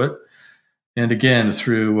into it. And again,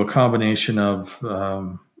 through a combination of,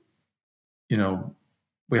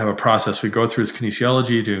 we have a process. We go through this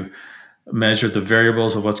kinesiology to measure the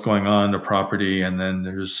variables of what's going on in the property. And then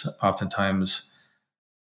there's oftentimes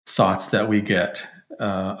thoughts that we get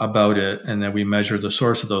about it. And then we measure the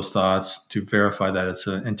source of those thoughts to verify that it's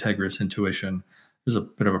an integrous intuition.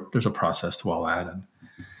 There's a process to all that, and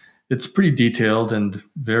it's pretty detailed and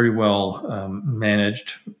very well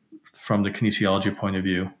managed from the kinesiology point of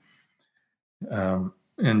view.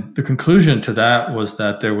 And the conclusion to that was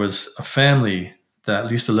that there was a family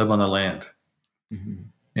that used to live on the land,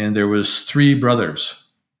 and there was 3 brothers,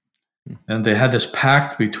 And they had this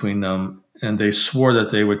pact between them, and they swore that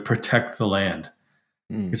they would protect the land.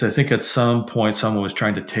 Because I think at some point someone was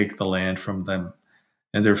trying to take the land from them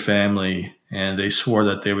and their family, and they swore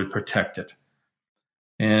that they would protect it.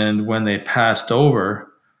 And when they passed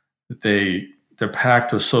over, their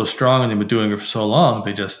pact was so strong, and they've been doing it for so long,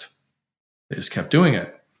 they just kept doing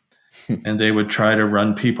it. And they would try to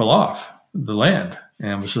run people off the land.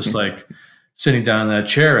 And it was just like sitting down in that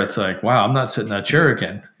chair. It's like, wow, I'm not sitting in that chair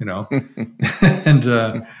again,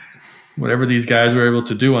 And whatever these guys were able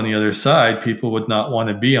to do on the other side, people would not want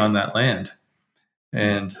to be on that land.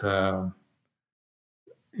 And,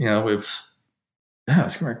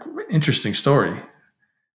 it's an interesting story.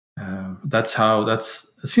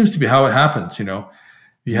 It seems to be how it happens.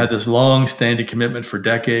 You had this long-standing commitment for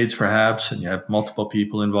decades, perhaps, and you have multiple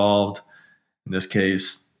people involved in this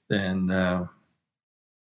case. And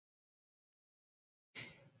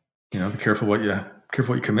be careful what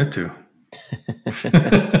you commit to.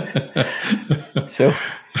 So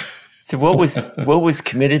what was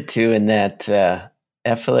committed to in that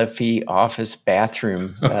FLFE office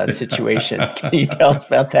bathroom situation? Can you tell us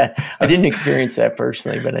about that? I didn't experience that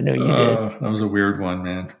personally, but I know you did. That was a weird one,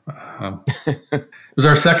 man. It was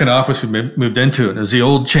our second office we moved into. It was the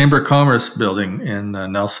old Chamber of Commerce building in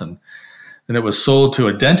Nelson, and it was sold to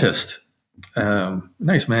a dentist.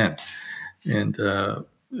 Nice man. And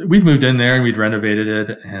we'd moved in there and we'd renovated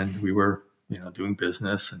it, and we were, doing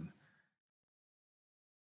business, and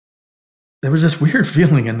there was this weird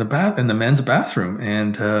feeling in the men's bathroom,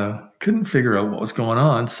 and couldn't figure out what was going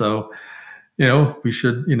on. So, we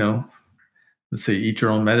should, let's say, eat your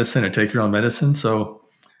own medicine or take your own medicine. So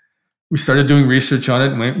we started doing research on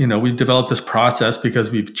it, and we developed this process because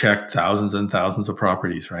we've checked thousands and thousands of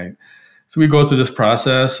properties, right? So we go through this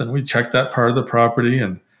process and we check that part of the property,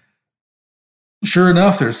 and sure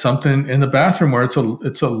enough, there's something in the bathroom where it's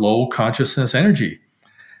a low consciousness energy.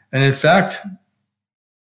 And in fact,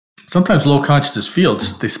 sometimes low consciousness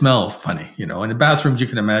fields, they smell funny, and in bathrooms you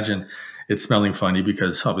can imagine it smelling funny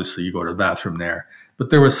because obviously you go to the bathroom there. But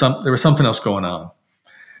there was something else going on.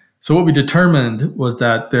 So what we determined was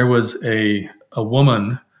that there was a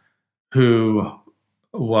woman who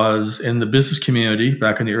was in the business community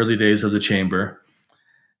back in the early days of the chamber,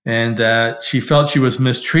 and that she felt she was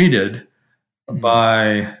mistreated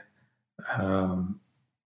by, I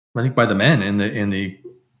think, by the men in the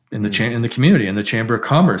community, in the Chamber of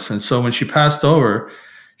Commerce. And so when she passed over,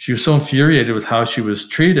 she was so infuriated with how she was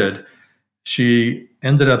treated, she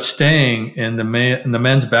ended up staying in the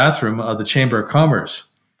men's bathroom of the Chamber of Commerce.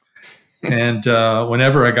 And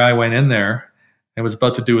whenever a guy went in there and was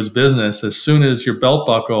about to do his business, as soon as your belt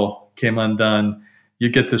buckle came undone, you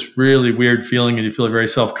get this really weird feeling, and you feel very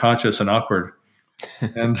self-conscious and awkward.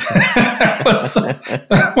 And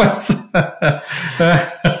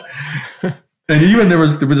and even there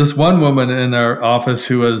was this one woman in our office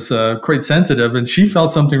who was quite sensitive, and she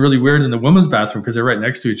felt something really weird in the women's bathroom because they're right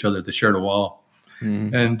next to each other. They shared a wall,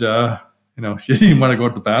 and she didn't even want to go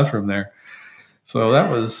to the bathroom there. So that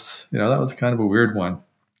was kind of a weird one.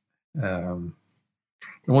 I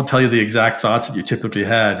won't tell you the exact thoughts that you typically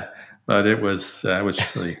had, but it was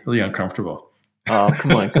really, really uncomfortable. Oh,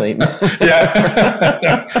 come on, Clayton.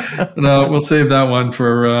 Yeah. No, we'll save that one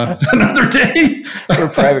for another day. For a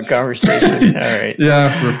private conversation. All right.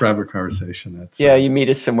 Yeah, for a private conversation. You meet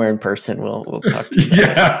us somewhere in person. We'll talk to you.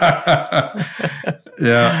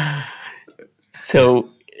 Yeah. So,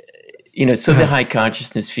 the high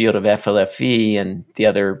consciousness field of FLFE and the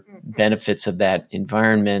other benefits of that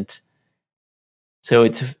environment. So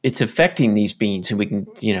it's affecting these beings, and we can,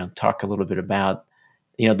 talk a little bit about,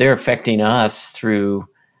 they're affecting us through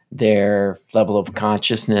their level of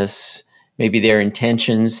consciousness, maybe their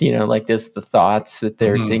intentions, like this, the thoughts that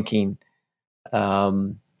they're thinking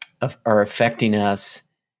are affecting us.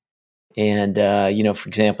 And, for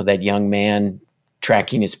example, that young man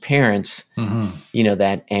tracking his parents,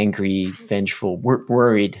 that angry, vengeful,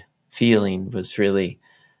 worried feeling was really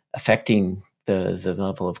affecting the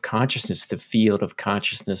level of consciousness, the field of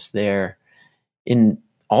consciousness there in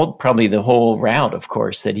probably the whole route, of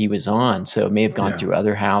course, that he was on. So it may have gone through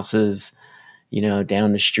other houses,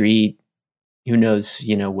 down the street. Who knows,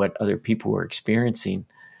 what other people were experiencing.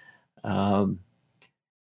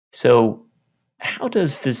 So how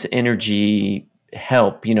does this energy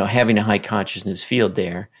help, having a high consciousness field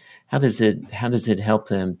there? How does it help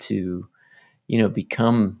them to,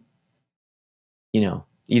 become,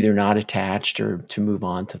 either not attached or to move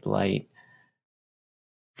on to the light?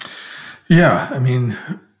 Yeah, I mean,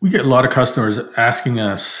 we get a lot of customers asking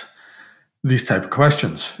us these type of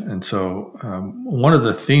questions. And so one of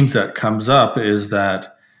the themes that comes up is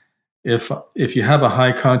that if you have a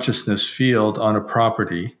high consciousness field on a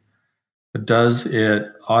property, does it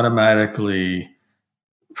automatically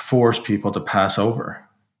force people to pass over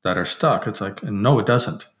that are stuck? It's like, no, it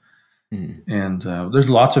doesn't. Mm. And there's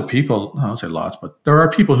lots of people, I don't say lots, but there are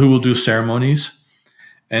people who will do ceremonies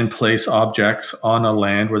and place objects on a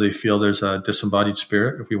land where they feel there's a disembodied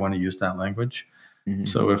spirit, if we want to use that language. Mm-hmm.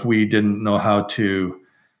 So if we didn't know how to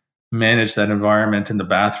manage that environment in the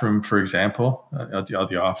bathroom, for example, at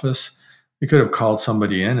the office, we could have called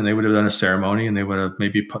somebody in and they would have done a ceremony and they would have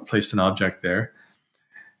maybe placed an object there.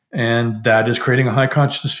 And that is creating a high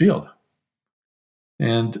consciousness field.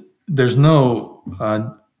 And there's no,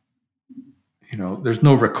 there's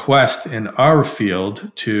no request in our field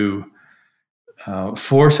to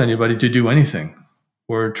force anybody to do anything.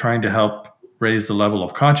 We're trying to help raise the level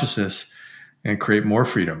of consciousness and create more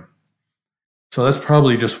freedom. So that's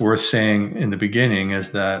probably just worth saying in the beginning,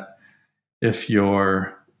 is that if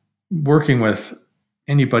you're working with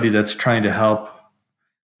anybody that's trying to help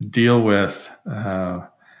deal with a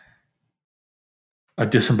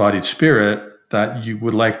disembodied spirit that you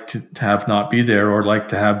would like to have not be there, or like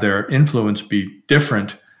to have their influence be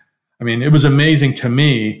different. I mean, it was amazing to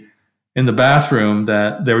me in the bathroom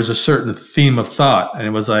that there was a certain theme of thought, and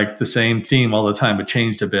it was like the same theme all the time, but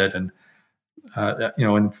changed a bit. And,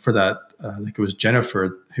 and for that, I think it was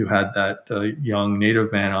Jennifer who had that young Native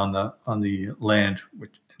man on the land,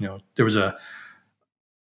 which, there was a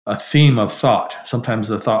theme of thought. Sometimes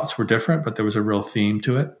the thoughts were different, but there was a real theme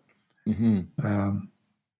to it. Mm-hmm.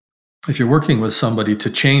 If you're working with somebody to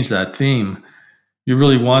change that theme, you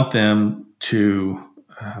really want them to,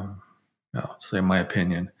 say my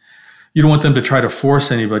opinion, you don't want them to try to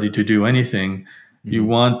force anybody to do anything. Mm-hmm. You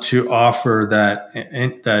want to offer that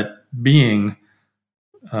being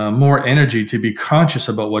more energy to be conscious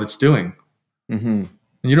about what it's doing. Mm-hmm.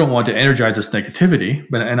 And you don't want to energize this negativity,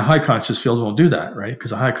 and a high conscious field won't do that, right?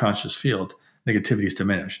 Because a high conscious field, negativity is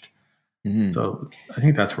diminished. Mm-hmm. So I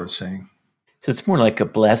think that's worth saying. So it's more like a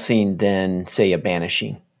blessing than, say, a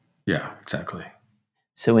banishing. Yeah, exactly.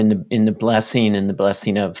 So in the blessing and the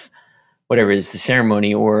blessing of whatever is the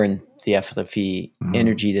ceremony, or in the FLFE mm-hmm.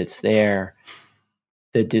 energy that's there,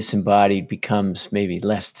 the disembodied becomes maybe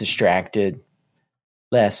less distracted,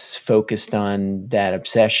 less focused on that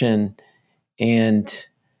obsession, and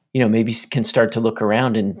maybe can start to look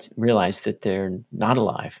around and realize that they're not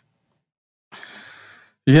alive.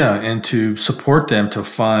 Yeah, and to support them to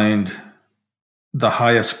find the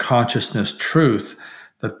highest consciousness truth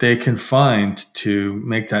that they can find to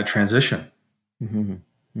make that transition. Mm-hmm.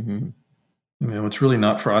 Mm-hmm. I mean, it's really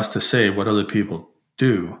not for us to say what other people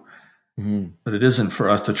do, mm-hmm. but it isn't for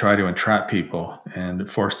us to try to entrap people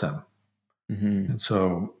and force them. Mm-hmm. And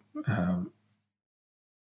so,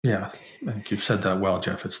 I think you've said that well,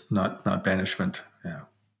 Jeff. It's not banishment. Yeah.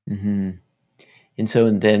 Mm-hmm. And so,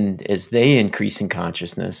 and then as they increase in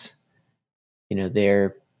consciousness,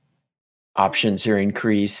 their options are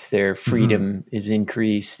increased, their freedom mm-hmm. is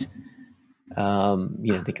increased.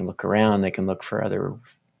 They can look around, they can look for other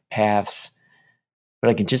paths. But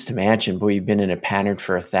I can just imagine, boy, you've been in a pattern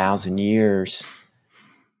for 1,000 years,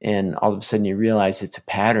 and all of a sudden you realize it's a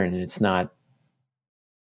pattern, and it's not,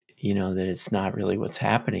 that it's not really what's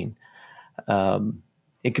happening.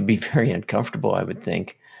 It could be very uncomfortable, I would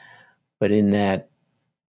think. But in that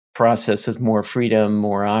process of more freedom,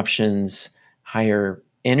 more options, higher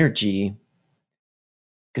energy,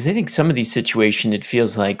 because I think some of these situations, it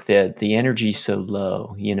feels like the energy is so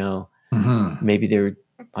low, mm-hmm. maybe they're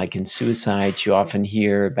like in suicides, you often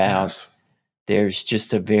hear about, yes. There's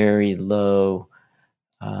just a very low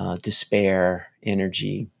despair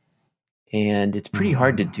energy, and it's pretty mm-hmm.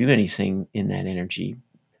 hard to do anything in that energy.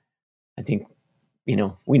 I think, we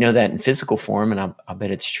know that in physical form, and I'll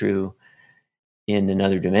bet it's true in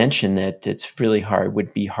another dimension, that it's really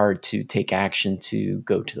would be hard to take action to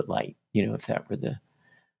go to the light, if that were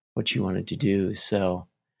what you wanted to do. So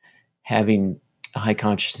having a high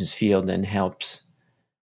consciousness field then helps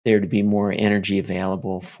there to be more energy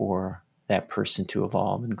available for that person to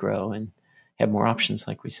evolve and grow and have more options,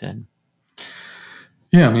 like we said.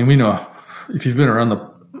 Yeah, I mean, we know if you've been around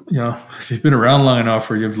if you've been around long enough,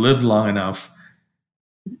 or you've lived long enough,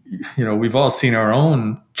 we've all seen our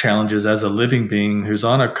own challenges as a living being who's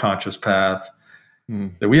on a conscious path,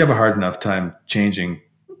 that we have a hard enough time changing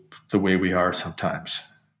the way we are sometimes.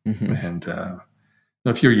 Mm-hmm. And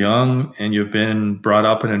if you're young and you've been brought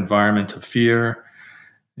up in an environment of fear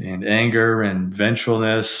and anger and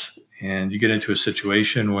vengefulness, and you get into a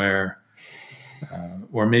situation where,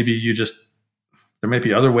 or maybe there might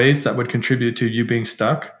be other ways that would contribute to you being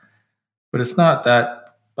stuck, but it's not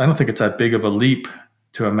that, I don't think it's that big of a leap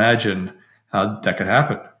to imagine how that could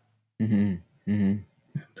happen. Mm-hmm. Mm-hmm.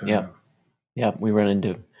 Uh, Yep. Yep. We run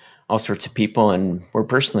into all sorts of people, and we're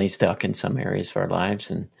personally stuck in some areas of our lives.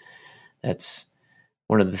 And that's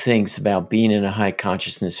one of the things about being in a high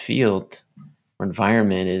consciousness field or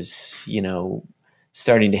environment is,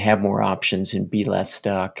 starting to have more options and be less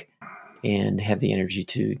stuck and have the energy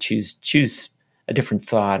to choose a different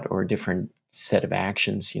thought or a different set of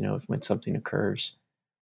actions, when something occurs.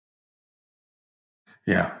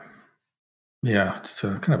 yeah. Yeah. It's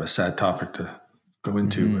kind of a sad topic to go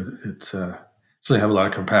into, Mm-hmm. but it's, so I have a lot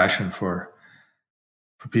of compassion for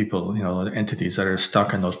people, entities that are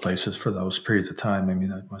stuck in those places for those periods of time. I mean,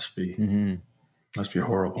 that must be Mm-hmm.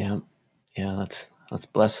 horrible. Yeah. Yeah. Let's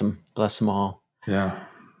bless them all. Yeah.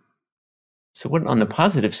 So what on the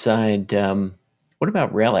positive side, what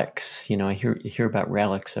about relics? I hear about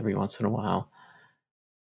relics every once in a while.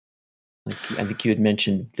 Like I think you had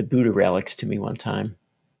mentioned the Buddha relics to me one time.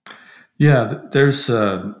 Yeah. There's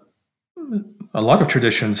a lot of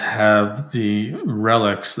traditions have the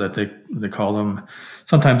relics that they call them.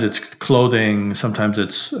 Sometimes it's clothing, sometimes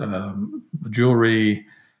it's jewelry,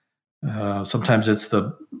 sometimes it's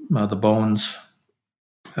the bones.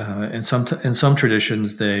 In some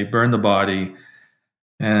traditions, they burn the body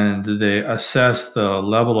and they assess the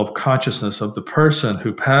level of consciousness of the person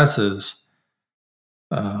who passes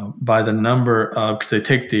by the number of. Because they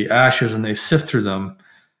take the ashes and they sift through them,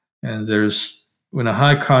 and when a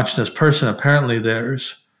high consciousness person, apparently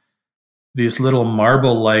there's these little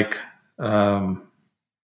marble-like um,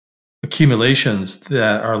 accumulations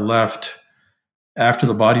that are left after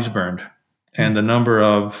the body's burned, and the number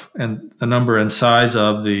and size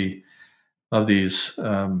of these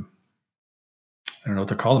I don't know what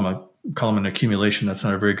to call them. I call them an accumulation. That's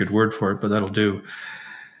not a very good word for it, but that'll do.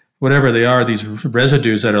 Whatever they are, these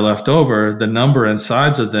residues that are left over, the number and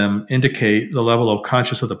size of them indicate the level of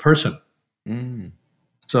conscious of the person. Mm,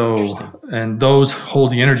 So, and those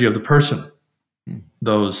hold the energy of the person. Mm.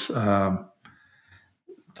 Those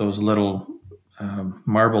little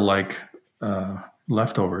marble-like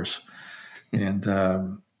leftovers. And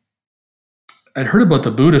I'd heard about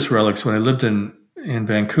the Buddhist relics when I lived in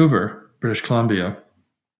Vancouver, British Columbia.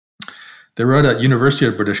 They were at University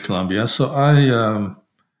of British Columbia. So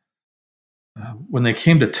when they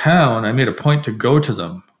came to town, I made a point to go to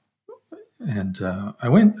them. And I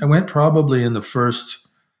went probably in the first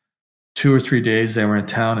 2 or 3 days they were in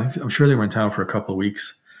town. I'm sure they were in town for a couple of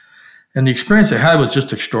weeks. And the experience I had was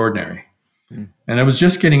just extraordinary. Mm. And I was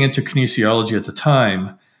just getting into kinesiology at the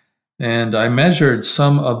time. And I measured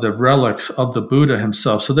some of the relics of the Buddha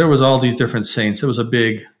himself. So there was all these different saints. It was a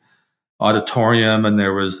big auditorium, and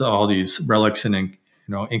there was all these relics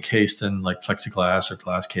encased in like plexiglass or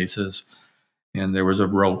glass cases. And there was a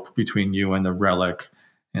rope between you and the relic.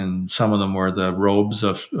 And some of them were the robes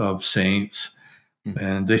of saints. Mm-hmm.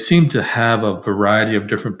 And they seemed to have a variety of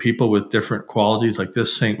different people with different qualities. Like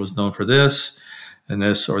this saint was known for this, and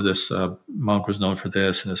this monk was known for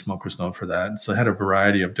this, and this monk was known for that. And so it had a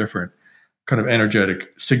variety of different kind of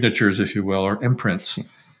energetic signatures, if you will, or imprints.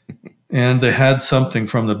 And they had something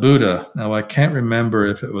from the Buddha. Now, I can't remember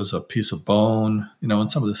if it was a piece of bone,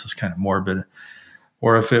 and some of this is kind of morbid,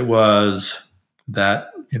 or if it was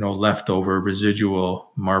that, leftover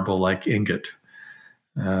residual marble-like ingot.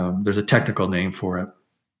 There's a technical name for it.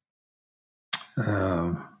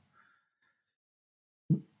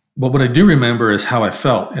 But what I do remember is how I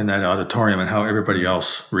felt in that auditorium and how everybody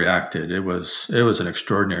else reacted. It was an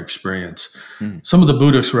extraordinary experience. Mm. Some of the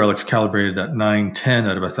Buddhist relics calibrated at 910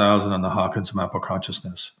 out of 1,000 on the Hawkins map of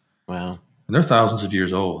consciousness. Wow. And they're thousands of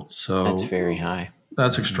years old. So that's very high.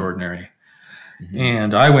 That's extraordinary. Mm-hmm.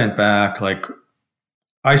 And I went back,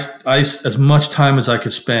 I as much time as I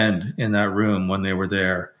could spend in that room when they were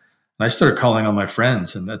there. And I started calling on my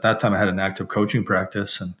friends. And at that time I had an active coaching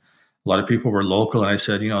practice, and a lot of people were local. And I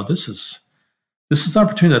said, this is an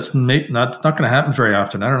opportunity that's not going to happen very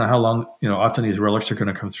often. I don't know how long, often these relics are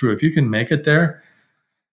going to come through. If you can make it there.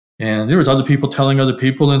 And there was other people telling other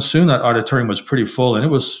people, and soon that auditorium was pretty full, and it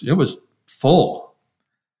was full.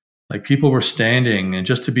 Like people were standing, and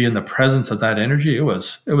just to be in the presence of that energy, it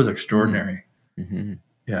was extraordinary. Mm-hmm.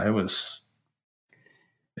 Yeah, it was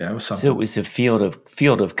something. So it was a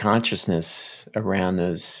field of consciousness around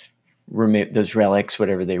those relics,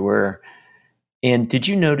 whatever they were. And did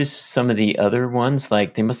you notice some of the other ones?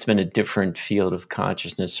 Like they must have been a different field of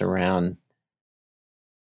consciousness around,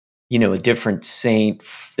 a different saint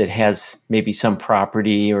that has maybe some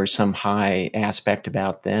property or some high aspect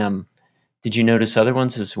about them. Did you notice other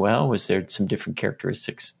ones as well? Was there some different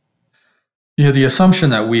characteristics? Yeah, the assumption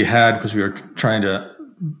that we had, because we were trying to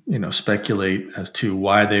speculate as to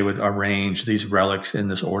why they would arrange these relics in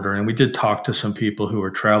this order. And we did talk to some people who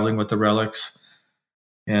were traveling with the relics.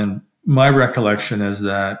 And my recollection is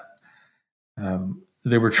that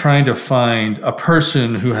they were trying to find a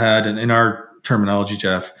person who had, and in our terminology,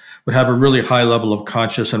 Jeff, would have a really high level of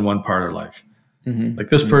conscious in one part of life. Mm-hmm. Like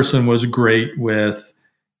this person was great with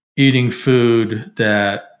eating food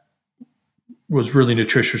that was really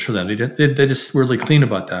nutritious for them. They just were really clean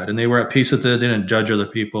about that. And they were at peace with it. They didn't judge other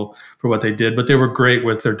people for what they did, but they were great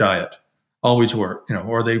with their diet. Always were,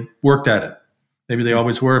 or they worked at it. Maybe they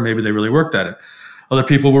always were, maybe they really worked at it. Other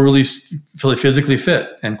people were really physically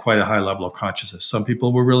fit and quite a high level of consciousness. Some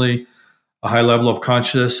people were really a high level of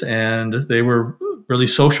consciousness and they were really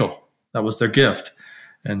social. That was their gift.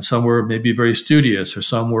 And some were maybe very studious, or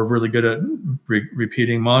some were really good at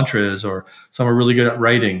repeating mantras, or some were really good at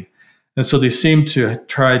writing. And so they seemed to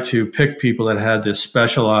try to pick people that had this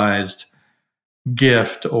specialized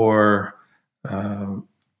gift or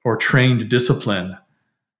trained discipline.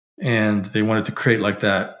 And they wanted to create like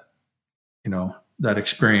that, that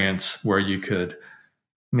experience where you could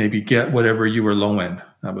maybe get whatever you were low in.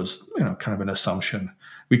 That was, kind of an assumption.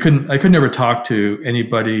 I could never talk to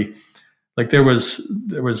anybody. Like there was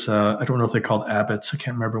I don't know if they called abbots. I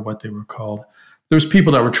can't remember what they were called. There was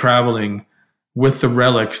people that were traveling with the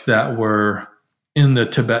relics that were in the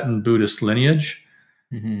Tibetan Buddhist lineage,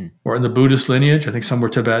 or in the Buddhist lineage. I think some were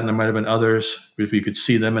Tibetan. There might have been others. We could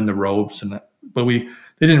see them in the robes, but they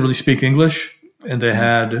didn't really speak English, and they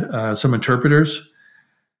had some interpreters,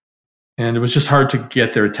 and it was just hard to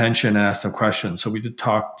get their attention and ask them questions. So we did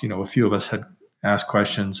talk. A few of us had asked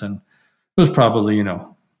questions, and it was probably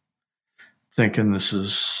thinking this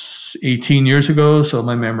is 18 years ago, so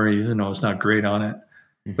my memory is not great on it.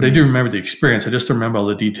 But I do remember the experience. I just don't remember all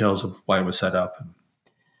the details of why it was set up.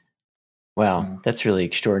 Wow, that's really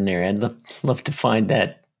extraordinary. I'd love to find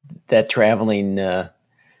that traveling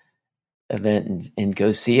event and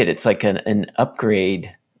go see it. It's like an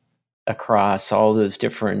upgrade across all those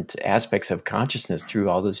different aspects of consciousness through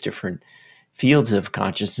all those different fields of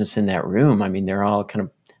consciousness in that room. I mean, they're all kind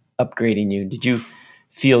of upgrading you. Did you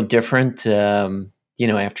feel different,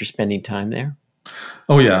 after spending time there?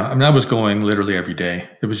 Oh yeah. I mean, I was going literally every day.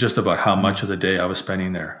 It was just about how much of the day I was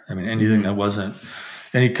spending there. I mean, anything that wasn't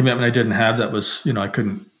any commitment I didn't have that was, I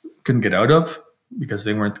couldn't get out of because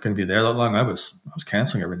they weren't going to be there that long. I was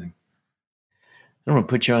canceling everything. I don't want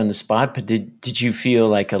to put you on the spot, but did you feel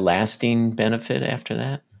like a lasting benefit after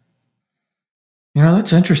that?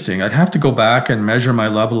 That's interesting. I'd have to go back and measure my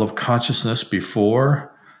level of consciousness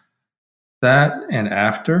before that and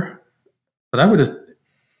after. But I would have,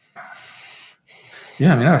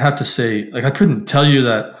 I would have to say, like, I couldn't tell you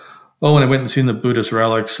that, when I went and seen the Buddhist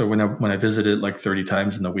relics, or when I visited like 30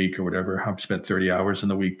 times in the week or whatever, I've spent 30 hours in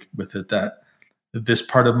the week with it, that this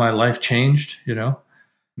part of my life changed,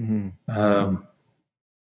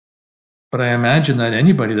 But I imagine that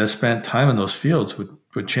anybody that spent time in those fields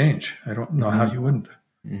would change. I don't know how you wouldn't.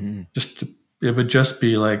 It would just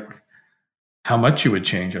be like how much you would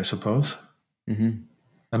change, I suppose.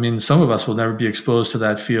 I mean, some of us will never be exposed to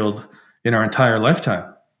that field in our entire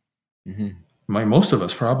lifetime. Most of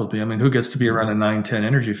us probably. I mean, who gets to be around a 9-10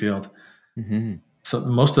 energy field? So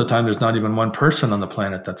most of the time, there's not even one person on the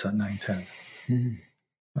planet that's at 9-10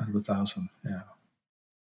 out of 1,000. Yeah.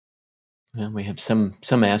 Well, we have some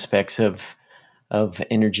aspects of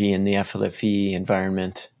energy in the FLFE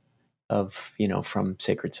environment from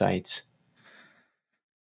sacred sites.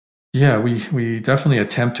 Yeah, we definitely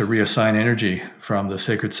attempt to reassign energy from the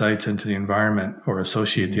sacred sites into the environment, or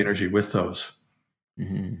associate the energy with those.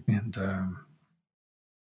 And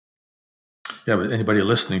but anybody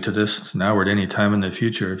listening to this now or at any time in the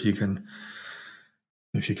future, if you can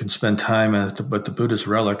spend time with the Buddhist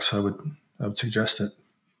relics, I would suggest it.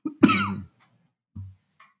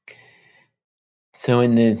 So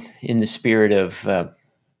in the spirit of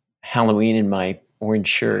Halloween in my orange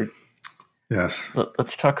shirt, yes,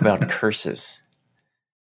 let's talk about curses,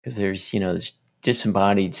 because there's there's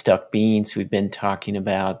disembodied stuck beings we've been talking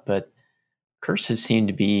about, but curses seem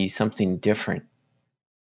to be something different.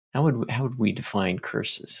 How would we define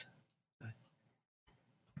curses?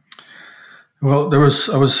 Well, I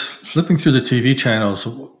was flipping through the TV channels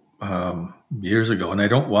years ago, and I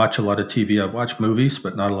don't watch a lot of TV. I watch movies,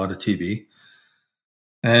 but not a lot of TV.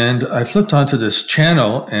 And I flipped onto this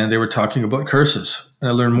channel, and they were talking about curses. And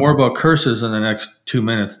I learned more about curses in the next 2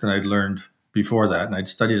 minutes than I'd learned before that, and I'd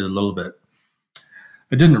studied it a little bit.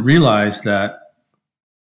 I didn't realize that.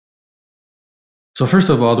 So first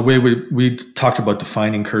of all, the way we talked about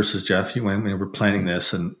defining curses, Jeff, when we were planning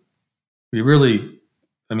this, and we really,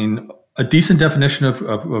 a decent definition of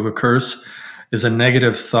a curse is a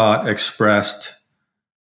negative thought expressed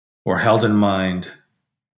or held in mind.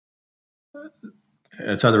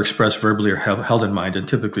 It's either expressed verbally or held in mind and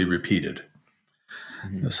typically repeated.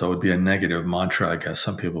 Mm-hmm. So it would be a negative mantra, I guess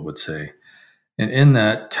some people would say. And in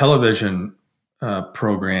that television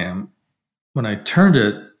program, when I turned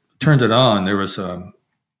it on, they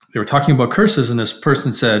were talking about curses, and this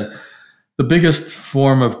person said, the biggest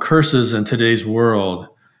form of curses in today's world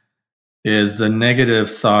is the negative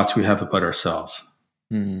thoughts we have about ourselves.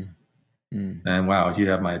 Mm-hmm. Mm-hmm. And wow, you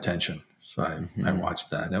have my attention. So I watched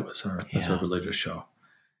that. It was a religious show.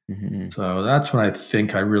 Mm-hmm. So that's when I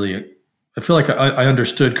think I feel like I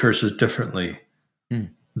understood curses differently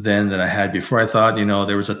than that I had before. I thought,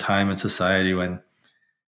 there was a time in society when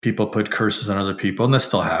people put curses on other people, and that's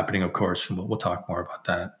still happening, of course, and we'll talk more about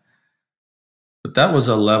that. But that was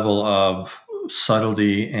a level of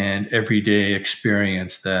subtlety and everyday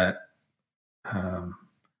experience that I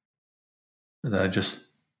just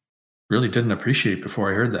really didn't appreciate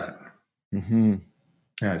before I heard that. Mm-hmm.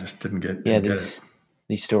 Yeah, I just didn't get it.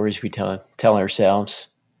 These stories we tell ourselves,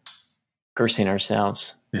 cursing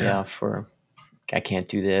ourselves, for I can't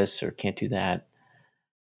do this or can't do that.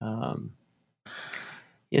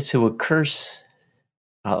 So a curse,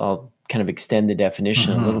 I'll kind of extend the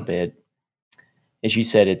definition a little bit. As you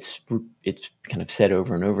said, it's kind of said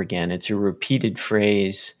over and over again. It's a repeated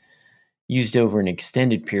phrase used over an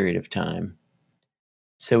extended period of time.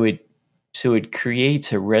 So it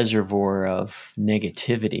creates a reservoir of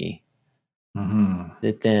negativity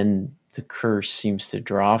that then the curse seems to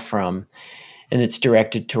draw from, and it's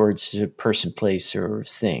directed towards a person, place, or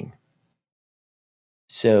thing.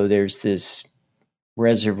 So there's this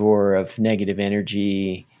reservoir of negative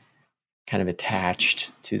energy kind of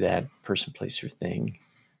attached to that person, place, or thing.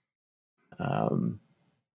 Go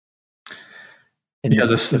ahead,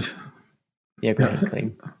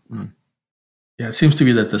 Clayton. Yeah, it seems to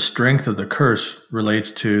be that the strength of the curse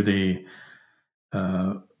relates to the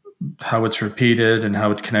how it's repeated and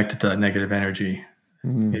how it's connected to that negative energy.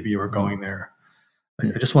 Maybe you were going there.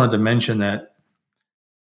 I just wanted to mention that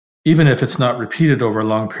even if it's not repeated over a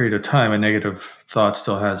long period of time, a negative thought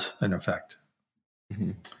still has an effect.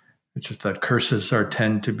 Mm-hmm. It's just that curses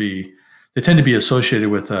tend to be associated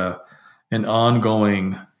with an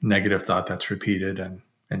ongoing negative thought that's repeated and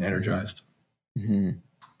energized. Mm-hmm.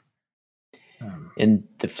 And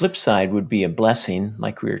the flip side would be a blessing,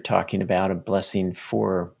 like we were talking about, a blessing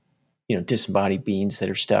for disembodied beings that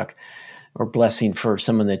are stuck, or blessing for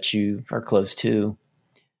someone that you are close to,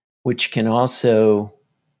 which can also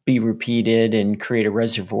be repeated and create a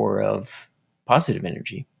reservoir of positive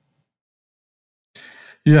energy.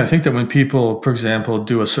 Yeah, I think that when people, for example,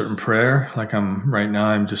 do a certain prayer, like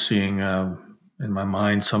I'm just seeing in my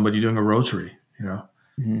mind somebody doing a rosary,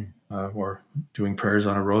 or doing prayers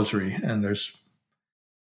on a rosary, and there's,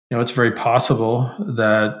 it's very possible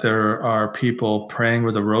that there are people praying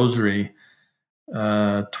with a rosary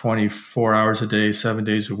 24 hours a day, 7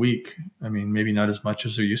 days a week. I mean, maybe not as much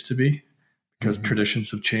as there used to be because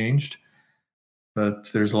traditions have changed,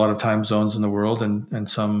 but there's a lot of time zones in the world, and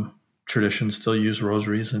some traditions still use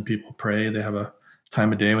rosaries, and people pray. They have a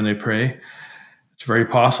time of day when they pray. It's very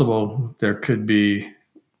possible there could be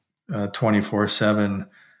 24/7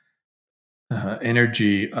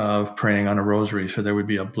 energy of praying on a rosary. So there would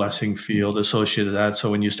be a blessing field associated with that.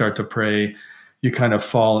 So when you start to pray, you kind of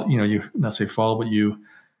fall, you not say fall, but you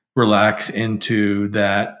relax into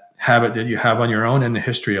that habit that you have on your own in the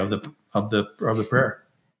history of the prayer.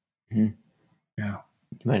 Mm-hmm. Yeah.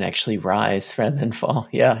 You might actually rise rather than fall.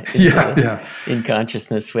 Yeah. In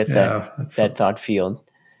consciousness with that thought field.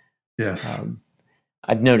 Yes.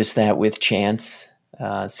 I've noticed that with chants,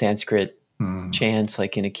 Sanskrit chants,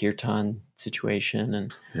 like in a kirtan situation.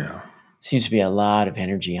 And seems to be a lot of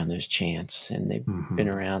energy on those chants. And they've been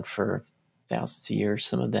around for thousands of years,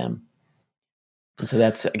 some of them. And so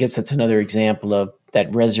I guess that's another example of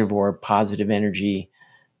that reservoir of positive energy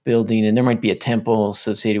building. And there might be a temple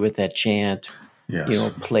associated with that chant. Yes. A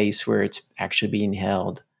place where it's actually being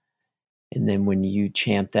held. And then when you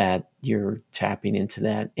chant that, you're tapping into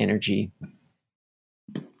that energy.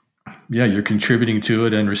 Yeah, you're contributing to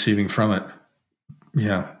it and receiving from it.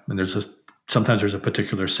 Yeah, and sometimes there's a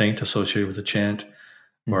particular saint associated with the chant,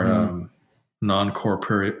 or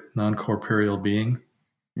non-corporeal being,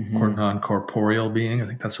 or non-corporeal being. I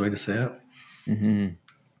think that's the way to say it. Mm-hmm.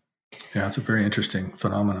 Yeah, it's a very interesting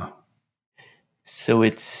phenomena. So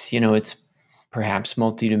it's perhaps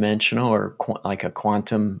multidimensional, or like a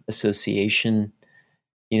quantum association,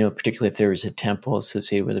 particularly if there is a temple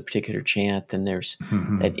associated with a particular chant, then there's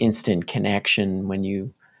that instant connection. When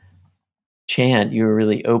you chant, you're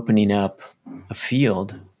really opening up a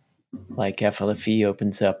field like FLFE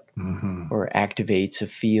opens up or activates a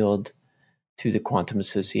field through the quantum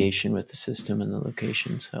association with the system and the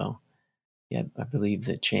location. So, yeah, I believe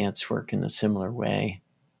that chants work in a similar way.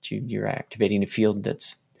 You're activating a field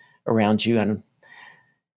that's around you, and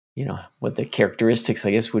what the characteristics,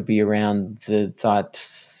 I guess, would be around the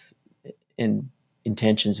thoughts and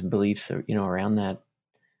intentions and beliefs, around that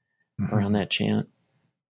chant.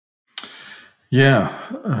 Yeah.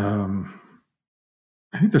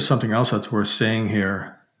 I think there's something else that's worth saying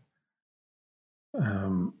here.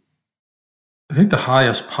 I think the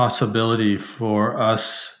highest possibility for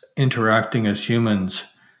us interacting as humans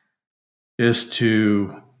is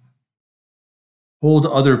to hold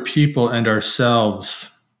other people and ourselves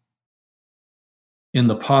in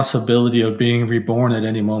the possibility of being reborn at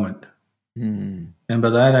any moment. And by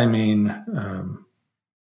that I mean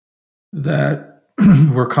that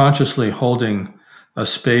we're consciously holding a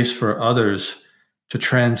space for others to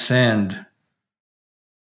transcend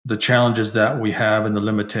the challenges that we have and the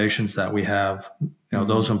limitations that we have,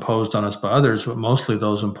 those imposed on us by others, but mostly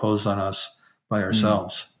those imposed on us by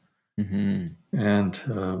ourselves. And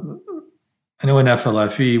I know in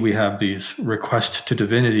FLFE we have these requests to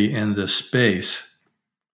divinity in this space.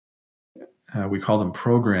 We call them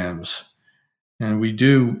programs. And we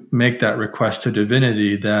do make that request to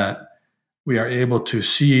divinity that we are able to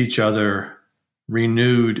see each other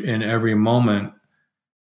renewed in every moment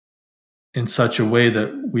in such a way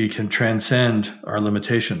that we can transcend our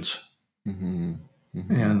limitations. And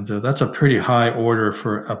that's a pretty high order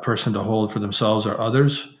for a person to hold for themselves or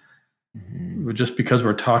others. Just because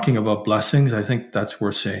we're talking about blessings, I think that's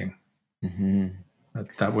worth saying.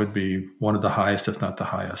 That would be one of the highest, if not the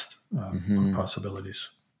highest, possibilities.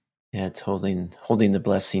 Yeah, it's holding the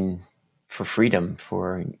blessing for freedom,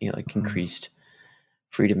 for increased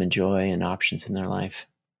freedom and joy and options in their life,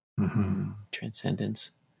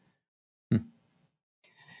 transcendence.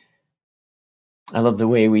 I love the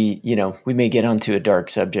way we may get onto a dark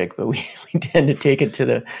subject, but we tend to take it to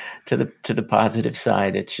the positive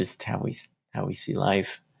side. It's just how we see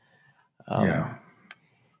life. And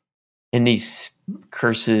these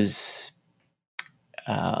curses,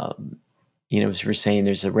 as we're saying,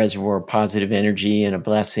 there's a reservoir of positive energy and a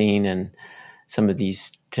blessing, and some of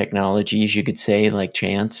these technologies, you could say, like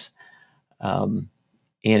chants. And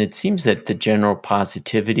it seems that the general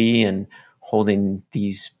positivity and holding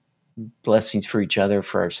these blessings for each other,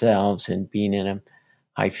 for ourselves, and being in a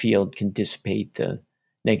high field can dissipate the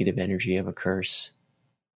negative energy of a curse.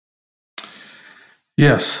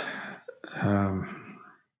 Yes. A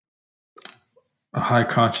high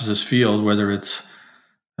consciousness field, whether it's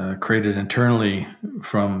created internally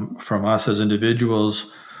from us as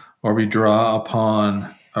individuals, or we draw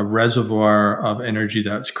upon a reservoir of energy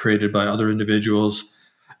that's created by other individuals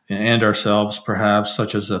and ourselves, perhaps,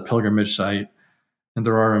 such as a pilgrimage site. And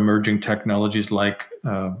there are emerging technologies like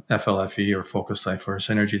FLFE or focused light force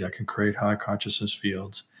energy that can create high consciousness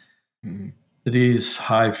fields. These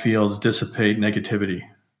high fields dissipate negativity,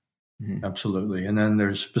 absolutely. And then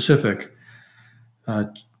there's specific.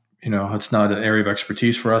 It's not an area of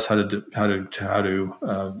expertise for us how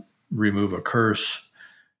to remove a curse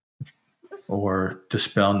or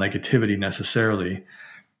dispel negativity necessarily.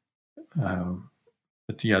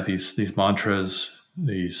 But yeah, these mantras,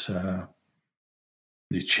 these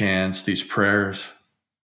chants, these prayers,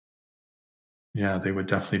 yeah, they would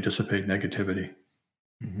definitely dissipate negativity.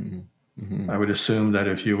 I would assume that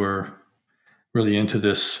if you were really into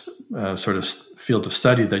this sort of field of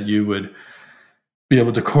study, that you would be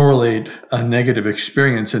able to correlate a negative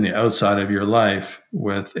experience in the outside of your life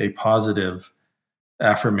with a positive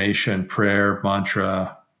affirmation, prayer,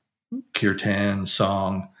 mantra, kirtan,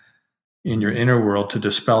 song in your inner world to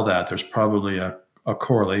dispel that. There's probably a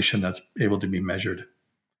correlation that's able to be measured.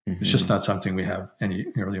 It's just not something we have any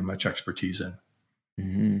really much expertise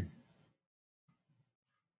in.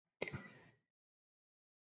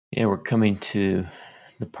 Yeah, we're coming to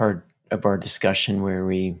the part of our discussion where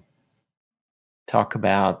we talk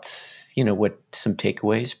about, what some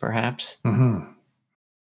takeaways, perhaps.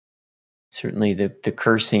 Certainly the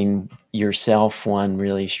cursing yourself one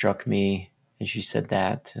really struck me as you said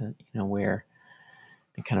that, where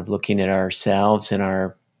kind of looking at ourselves and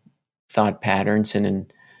our thought patterns. And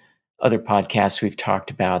in other podcasts, we've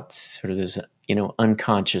talked about sort of those,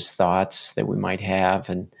 unconscious thoughts that we might have,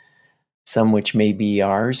 and some which may be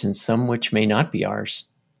ours and some which may not be ours,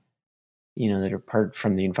 that are part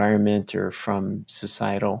from the environment or from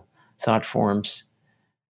societal thought forms.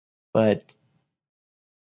 But,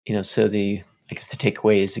 so I guess the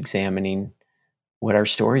takeaway is examining what our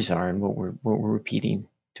stories are and what we're repeating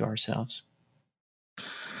to ourselves.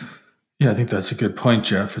 Yeah, I think that's a good point,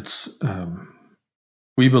 Jeff. It's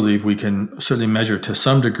we believe we can certainly measure to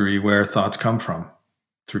some degree where thoughts come from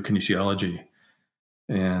through kinesiology.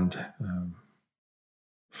 And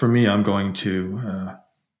for me, I'm going to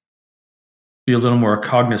be a little more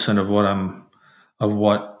cognizant of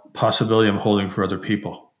what possibility I'm holding for other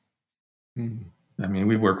people. Mm. I mean,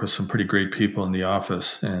 we work with some pretty great people in the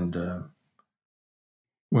office, and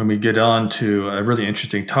when we get on to a really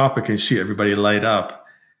interesting topic and see everybody light up,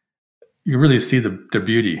 you really see their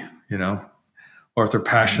beauty, you know, or if they're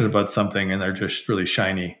passionate about something and they're just really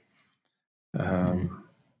shiny.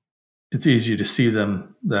 It's easy to see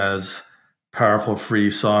them as powerful,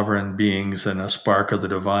 free, sovereign beings and a spark of the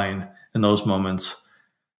divine in those moments.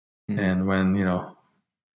 And when, you know,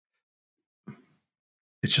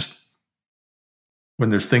 it's just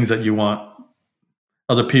when there's things that you want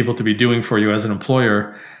other people to be doing for you as an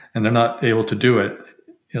employer and they're not able to do it,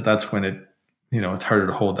 you know, that's when it, you know, it's harder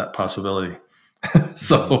to hold that possibility.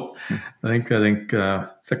 So I think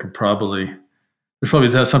that could probably, there's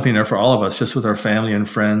probably something there for all of us, just with our family and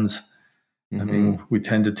friends. I mean, we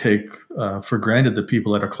tend to take for granted the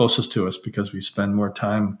people that are closest to us because we spend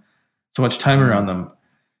so much time around them.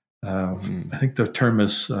 I think the term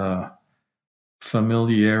is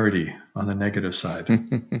familiarity on the negative side,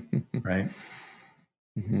 right?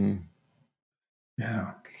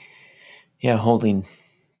 Yeah, holding,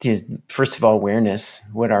 first of all, awareness.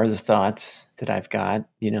 What are the thoughts that I've got?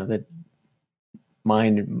 You know, that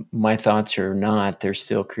my thoughts are not, they're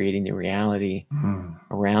still creating the reality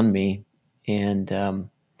around me. And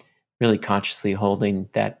really consciously holding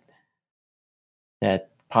that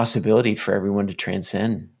possibility for everyone to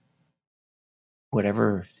transcend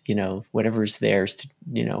whatever, you know, whatever's theirs to,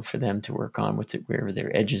 you know, for them to work on wherever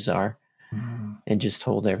their edges are, and just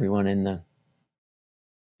hold everyone in the,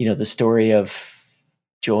 you know, the story of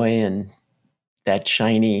joy and that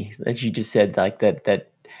shiny, as you just said, like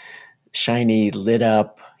that shiny lit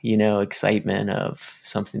up, you know, excitement of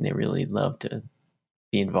something they really love to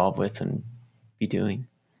be involved with and be doing.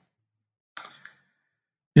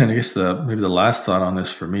 Yeah, and I guess maybe the last thought on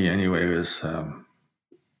this for me anyway is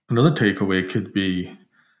another takeaway could be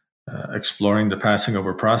exploring the passing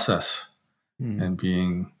over process and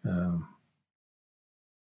being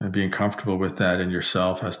comfortable with that in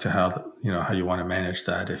yourself as to how you want to manage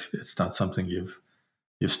that if it's not something you've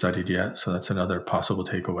studied yet. So that's another possible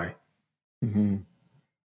takeaway.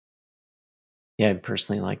 Yeah, I'd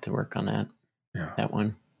personally like to work on that. Yeah, that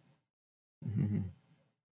one.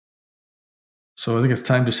 So I think it's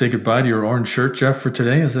time to say goodbye to your orange shirt, Jeff, for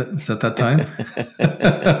today. Is that time?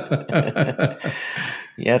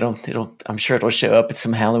 Yeah, I'm sure it'll show up at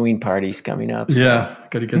some Halloween parties coming up. So. Yeah,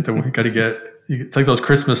 got to get. It's like those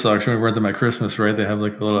Christmas socks. We wear them at Christmas, right? They have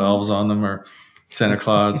like the little elves on them, or Santa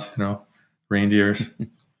Claus, you know, reindeers.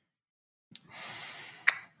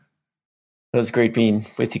 It was great being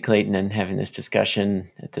with you, Clayton, and having this discussion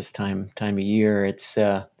at this time of year. It's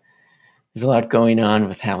there's a lot going on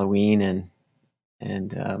with Halloween and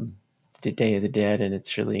the Day of the Dead, and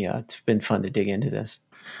it's really it's been fun to dig into this.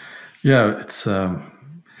 Yeah, it's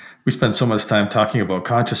we spend so much time talking about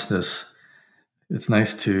consciousness. It's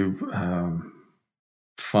nice to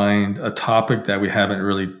find a topic that we haven't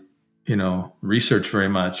really, you know, researched very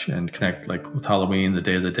much and connect, like with Halloween, the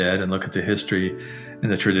Day of the Dead, and look at the history and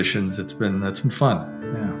the traditions. That's been fun.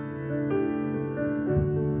 Yeah.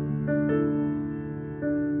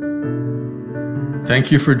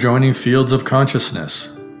 Thank you for joining Fields of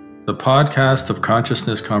Consciousness, the podcast of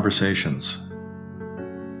consciousness conversations.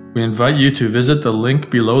 We invite you to visit the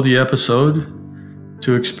link below the episode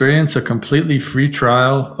to experience a completely free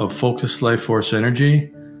trial of Focused Life Force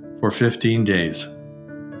Energy for 15 days.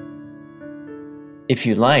 If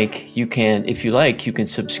you like, you can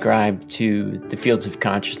subscribe to the Fields of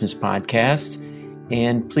Consciousness podcast,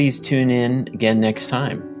 and please tune in again next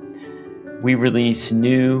time. We release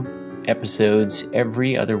new episodes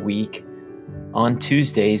every other week on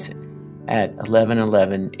Tuesdays at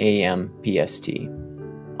 11:11 a.m. PST.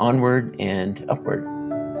 Onward and upward.